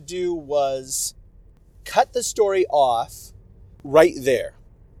decided to do was cut the story off right there,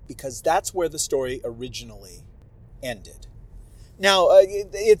 because that's where the story originally ended. Now,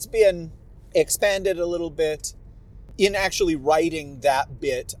 it's been expanded a little bit. In actually writing that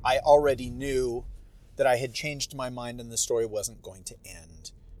bit, I already knew that I had changed my mind and the story wasn't going to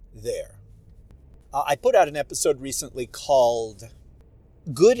end there. I put out an episode recently called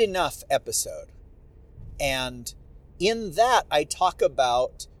Good Enough Episode. And in that, I talk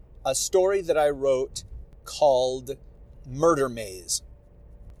about a story that I wrote called Murder Maze.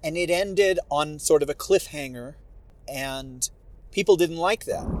 And it ended on sort of a cliffhanger, and people didn't like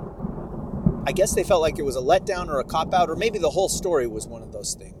that. I guess they felt like it was a letdown or a cop-out, or maybe the whole story was one of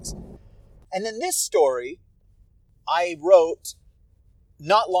those things. And then this story I wrote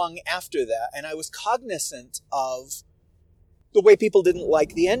not long after that, and I was cognizant of the way people didn't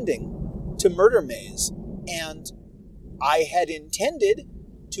like the ending to Murder Maze. And I had intended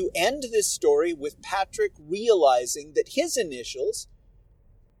to end this story with Patrick realizing that his initials,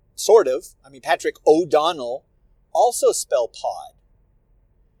 Patrick O'Donnell, also spell pod.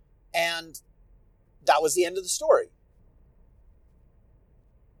 And that was the end of the story.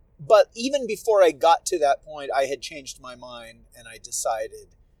 But even before I got to that point, I had changed my mind and I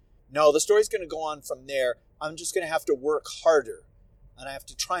decided, no, the story's going to go on from there. I'm just going to have to work harder. And I have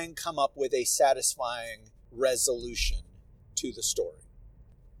to try and come up with a satisfying resolution to the story.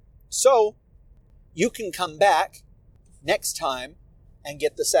 So, you can come back next time and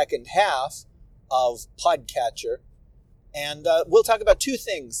get the second half of Podcatcher. And we'll talk about 2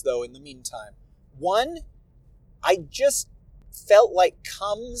 things, though, in the meantime. One, I just felt like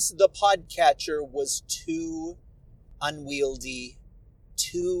Comes the Podcatcher was too unwieldy,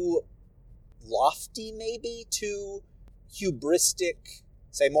 too lofty, maybe, too hubristic.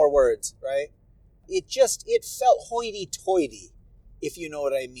 Say more words, right? It felt hoity-toity, if you know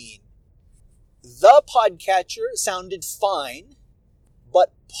what I mean. The Podcatcher sounded fine,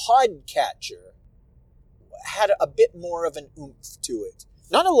 but Podcatcher had a bit more of an oomph to it.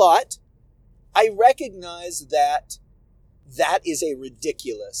 Not a lot. I recognize that is a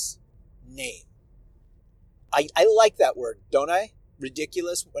ridiculous name. I like that word, don't I?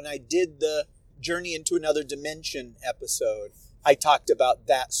 Ridiculous. When I did the Journey into Another Dimension episode, I talked about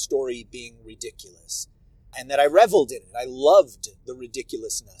that story being ridiculous and that I reveled in it. I loved the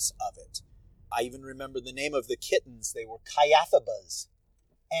ridiculousness of it. I even remember the name of the kittens. They were Kayathabas.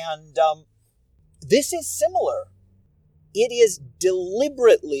 And this is similar. It is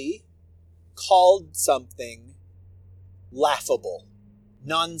deliberately called something laughable,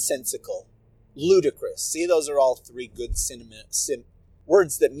 nonsensical, ludicrous. See, those are all 3 good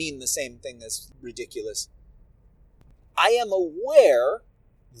words that mean the same thing as ridiculous. I am aware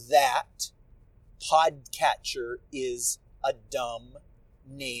that Podcatcher is a dumb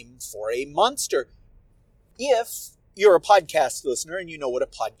name for a monster. If you're a podcast listener and you know what a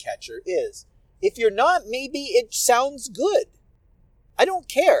podcatcher is. If you're not, maybe it sounds good. I don't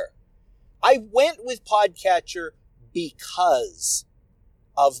care. I went with Podcatcher because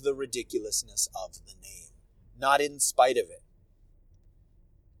of the ridiculousness of the name, not in spite of it.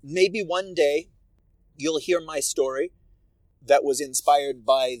 Maybe one day you'll hear my story that was inspired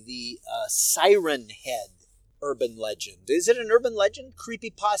by the Siren Head urban legend. Is it an urban legend?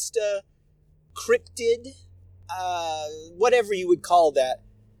 Creepypasta? Cryptid? Whatever you would call that.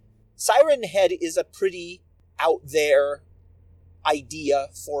 Siren Head is a pretty out there idea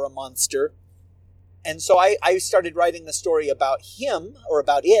for a monster. And so I started writing a story about him, or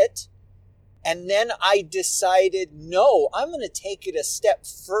about it, and then I decided, no, I'm going to take it a step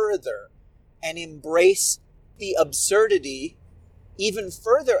further and embrace the absurdity even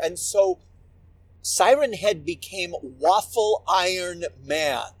further. And so Siren Head became Waffle Iron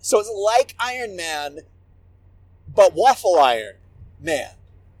Man. So it's like Iron Man, but Waffle Iron Man.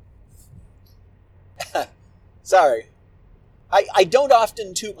 Sorry. I don't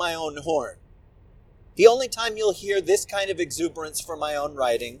often toot my own horn. The only time you'll hear this kind of exuberance from my own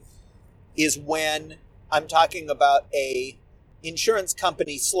writing is when I'm talking about a insurance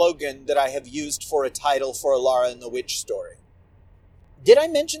company slogan that I have used for a title for a Lara and the Witch story. Did I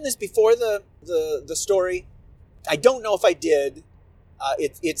mention this before the story? I don't know if I did.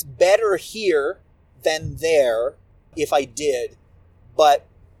 It's better here than there if I did. But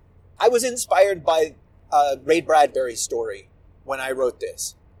I was inspired by Ray Bradbury's story when I wrote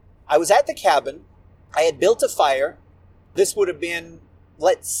this. I was at the cabin. I had built a fire. This would have been,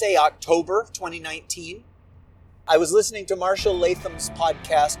 let's say, October 2019. I was listening to Marshall Latham's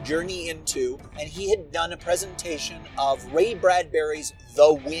podcast, Journey Into, and he had done a presentation of Ray Bradbury's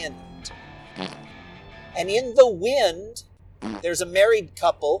The Wind. And in The Wind, there's a married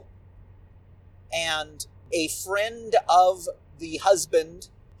couple, and a friend of the husband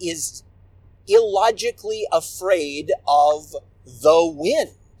is illogically afraid of the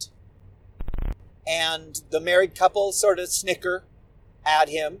wind. And the married couple sort of snicker at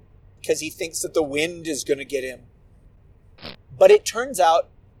him because he thinks that the wind is going to get him. But it turns out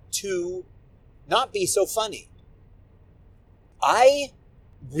to not be so funny. I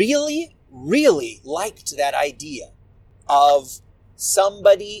really, really liked that idea of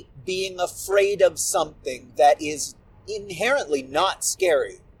somebody being afraid of something that is inherently not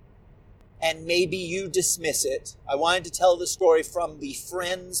scary. And maybe you dismiss it. I wanted to tell the story from the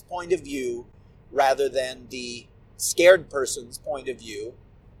friend's point of view rather than the scared person's point of view.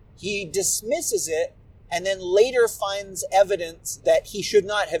 He dismisses it and then later finds evidence that he should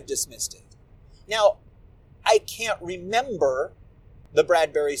not have dismissed it. Now, I can't remember the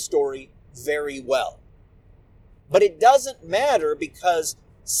Bradbury story very well. But it doesn't matter because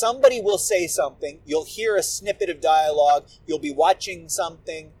somebody will say something, you'll hear a snippet of dialogue, you'll be watching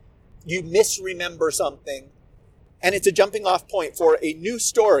something, you misremember something, and it's a jumping off point for a new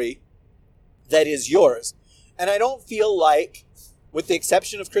story that is yours. And I don't feel like, with the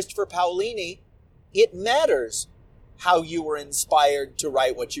exception of Christopher Paolini, it matters how you were inspired to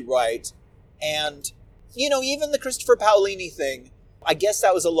write what you write. And, even the Christopher Paolini thing, I guess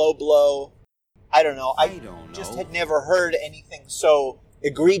that was a low blow. I don't know. I just had never heard anything so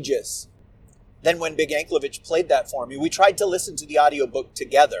egregious. Then when Big Anklevich played that for me, we tried to listen to the audiobook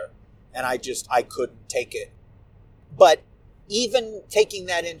together, and I couldn't take it. But even taking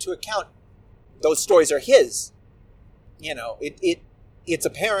that into account, those stories are his. It's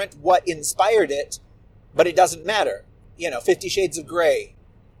apparent what inspired it, but it doesn't matter. 50 Shades of Grey,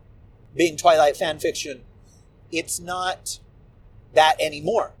 being Twilight fan fiction, it's not that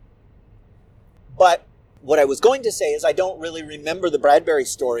anymore. But what I was going to say is I don't really remember the Bradbury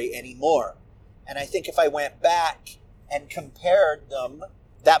story anymore. And I think if I went back and compared them,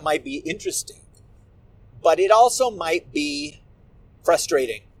 that might be interesting. But it also might be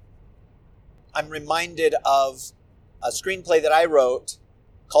frustrating. I'm reminded of a screenplay that I wrote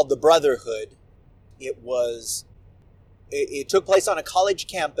called The Brotherhood. It took place on a college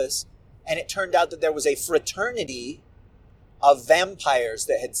campus, and it turned out that there was a fraternity of vampires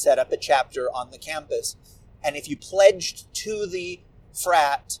that had set up a chapter on the campus. And if you pledged to the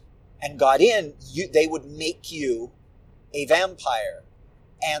frat and got in, they would make you a vampire.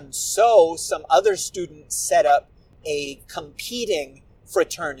 And so some other students set up a competing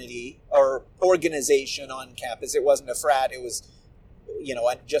fraternity or organization on campus. It wasn't a frat, it was,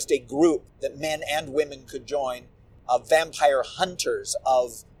 just a group that men and women could join of vampire hunters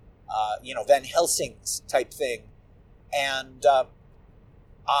of, Van Helsing's type thing. And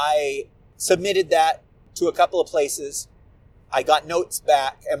I submitted that to a couple of places. I got notes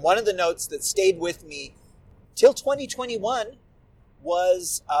back, and one of the notes that stayed with me till 2021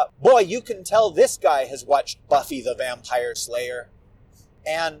 was, boy, you can tell this guy has watched Buffy the Vampire Slayer.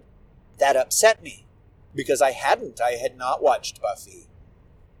 And that upset me, because I had not watched Buffy.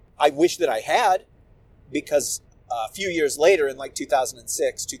 I wish that I had, because a few years later, in like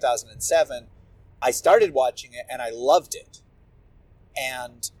 2006, 2007, I started watching it and I loved it.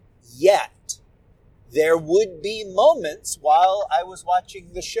 And yet, there would be moments while I was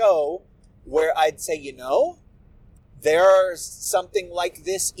watching the show where I'd say, you know, there's something like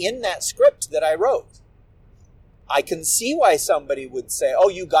this in that script that I wrote. I can see why somebody would say, oh,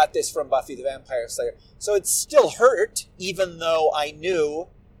 you got this from Buffy the Vampire Slayer. So it still hurt, even though I knew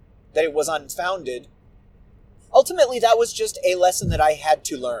that it was unfounded. Ultimately, that was just a lesson that I had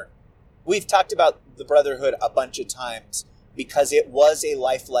to learn. We've talked about the Brotherhood a bunch of times because it was a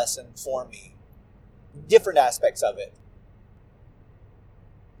life lesson for me. Different aspects of it.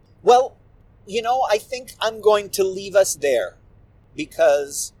 Well, you know, I think I'm going to leave us there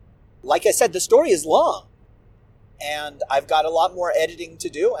because, like I said, the story is long and I've got a lot more editing to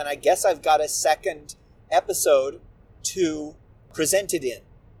do, and I guess I've got a second episode to present it in.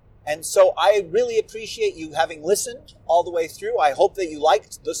 And so I really appreciate you having listened all the way through. I hope that you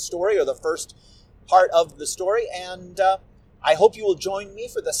liked the story, or the first part of the story, and I hope you will join me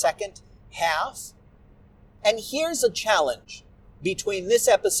for the second half. And here's a challenge between this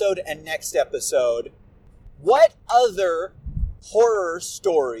episode and next episode. What other horror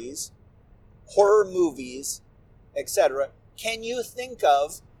stories, horror movies, etc., can you think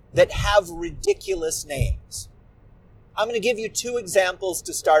of that have ridiculous names? I'm going to give you 2 examples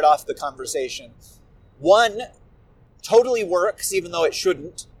to start off the conversation. One totally works, even though it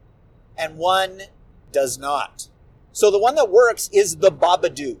shouldn't, and one does not. So the one that works is the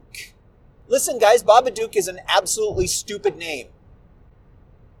Babadook. Listen, guys, Babadook is an absolutely stupid name.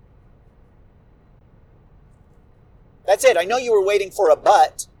 That's it. I know you were waiting for a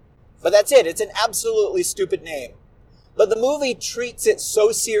but that's it. It's an absolutely stupid name. But the movie treats it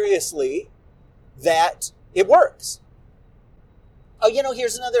so seriously that it works. Oh, you know,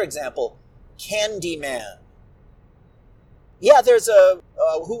 here's another example. Candyman. Yeah, there's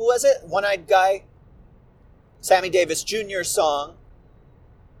who was it? One-Eyed Guy? Sammy Davis Jr. song.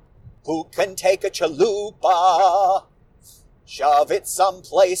 Who can take a chalupa? Shove it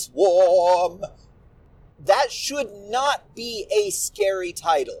someplace warm. That should not be a scary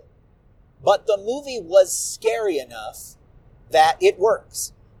title. But the movie was scary enough that it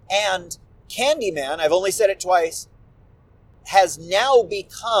works. And Candyman, I've only said it twice, has now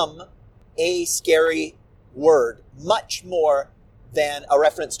become a scary word, much more than a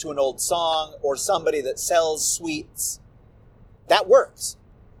reference to an old song or somebody that sells sweets. That works.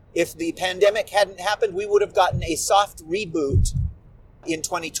 If the pandemic hadn't happened, we would have gotten a soft reboot in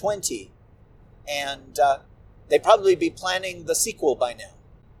 2020, and they'd probably be planning the sequel by now.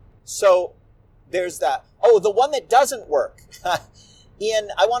 So there's that. Oh, the one that doesn't work. In,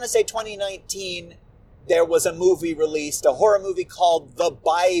 I want to say 2019, there was a movie released, a horror movie called The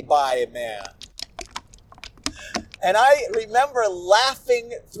Bye Bye Man. And I remember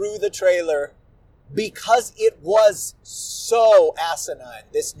laughing through the trailer because it was so asinine,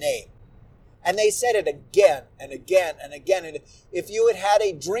 this name. And they said it again and again and again. And if you had had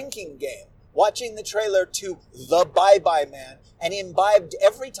a drinking game, watching the trailer to The Bye Bye Man, and imbibed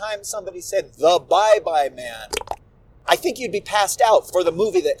every time somebody said The Bye Bye Man, I think you'd be passed out for the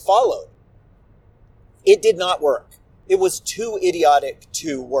movie that followed. It did not work. It was too idiotic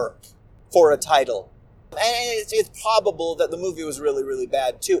to work for a title. And it's probable that the movie was really, really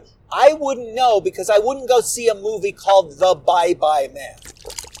bad too. I wouldn't know because I wouldn't go see a movie called The Bye Bye Man.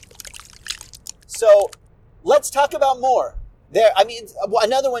 So let's talk about more.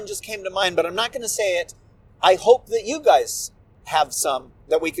 Another one just came to mind, but I'm not going to say it. I hope that you guys have some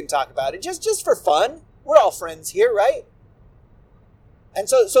that we can talk about it just for fun. We're all friends here, right? And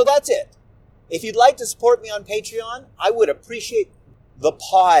so that's it. If you'd like to support me on Patreon, I would appreciate the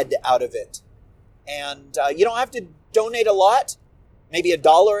pod out of it. And you don't have to donate a lot, maybe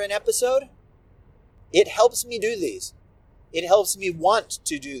 $1 an episode. It helps me do these. It helps me want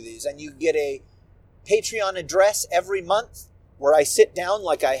to do these. And you get a Patreon address every month where I sit down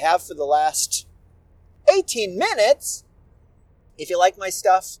like I have for the last 18 minutes. If you like my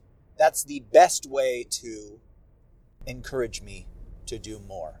stuff, that's the best way to encourage me to do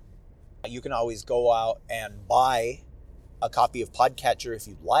more. You can always go out and buy a copy of Podcatcher if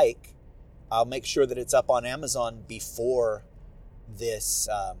you'd like. I'll make sure that it's up on Amazon before this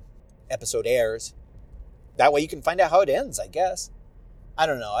episode airs. That way you can find out how it ends, I guess. I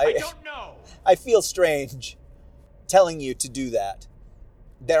don't know. I don't know. I feel strange telling you to do that.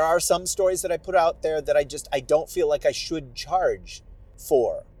 There are some stories that I put out there that I don't feel like I should charge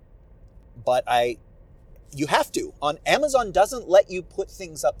for. But you have to. Amazon doesn't let you put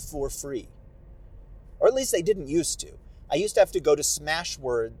things up for free. Or at least they didn't used to. I used to have to go to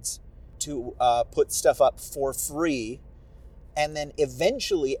Smashwords to put stuff up for free. And then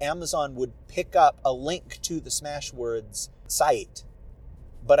eventually Amazon would pick up a link to the Smashwords site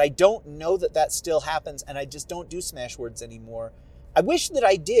But I don't know that that still happens, and I just don't do Smashwords anymore. I wish that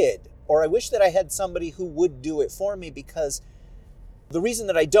I did, or I wish that I had somebody who would do it for me, because the reason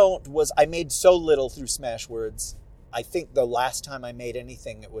that I don't was I made so little through Smashwords. I think the last time I made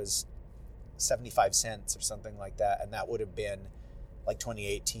anything, it was 75 cents or something like that, and that would have been like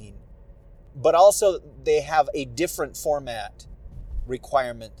 2018. But also, they have a different format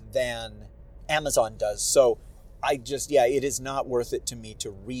requirement than Amazon does. So it is not worth it to me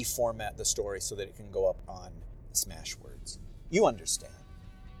to reformat the story so that it can go up on Smashwords. You understand.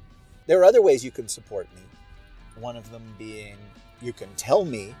 There are other ways you can support me. One of them being, you can tell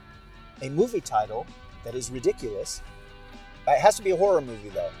me a movie title that is ridiculous. It has to be a horror movie,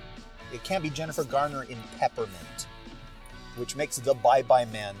 though. It can't be Jennifer Garner in Peppermint, which makes the Bye Bye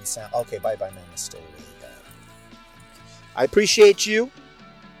Man sound... Okay, Bye Bye Man is still really bad. I appreciate you.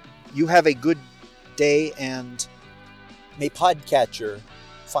 You have a good day, and may Podcatcher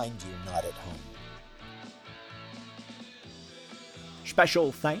find you not at home.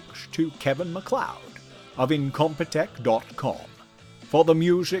 Special thanks to Kevin MacLeod of Incompetech.com for the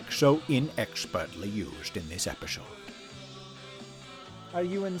music so inexpertly used in this episode. Are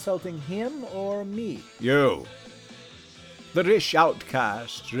you insulting him or me? You. The Rish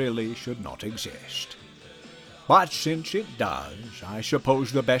Outcast really should not exist. But since it does, I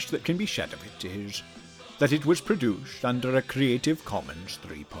suppose the best that can be said of it is that it was produced under a Creative Commons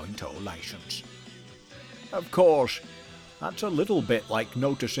 3.0 license. Of course, that's a little bit like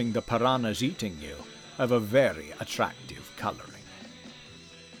noticing the piranhas eating you have a very attractive coloring.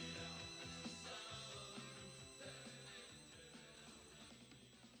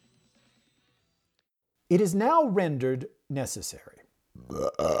 It is now rendered necessary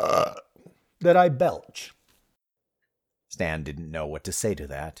that I belch. Stan didn't know what to say to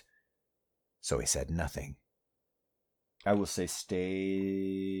that, so he said nothing. I will say,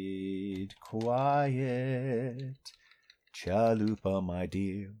 stayed quiet, Chalupa, my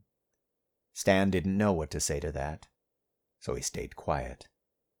dear. Stan didn't know what to say to that, so he stayed quiet.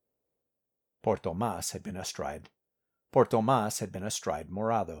 Por Tomás had been astride. Por Tomás had been astride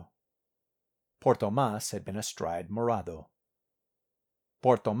Morado. Por Tomás had been astride Morado.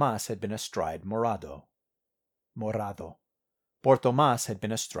 Por Tomás had been astride Morado. Morado. Por Tomás had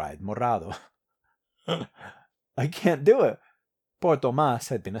been astride Morado. I can't do it. Por Tomás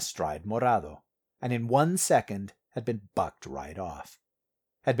had been astride Morado, and in 1 second had been bucked right off.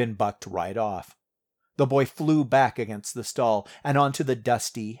 The boy flew back against the stall and onto the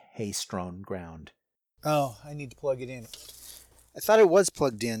dusty, hay-strewn ground. Oh, I need to plug it in. I thought it was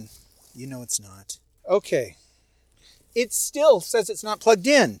plugged in. You know it's not. Okay. It still says it's not plugged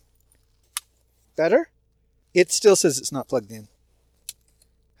in. Better? It still says it's not plugged in.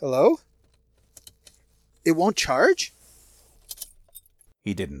 Hello? It won't charge?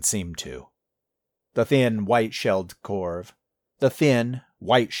 He didn't seem to. The thin, white-shelled corv,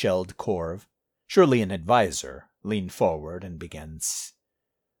 surely an advisor, leaned forward and began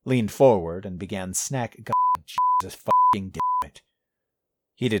snack... God, Jesus fucking damn it.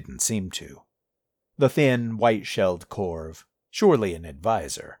 He didn't seem to. The thin, white-shelled corv, surely an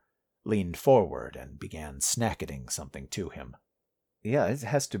advisor, leaned forward and began snacketing something to him. Yeah, it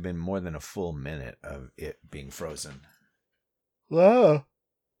has to have been more than a full minute of it being frozen. Wow.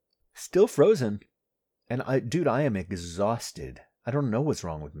 Still frozen. And I am exhausted. I don't know what's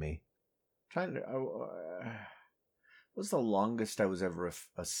wrong with me. What was the longest I was ever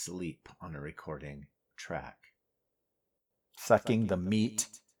asleep on a recording track? Sucking the meat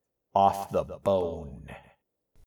off the bone.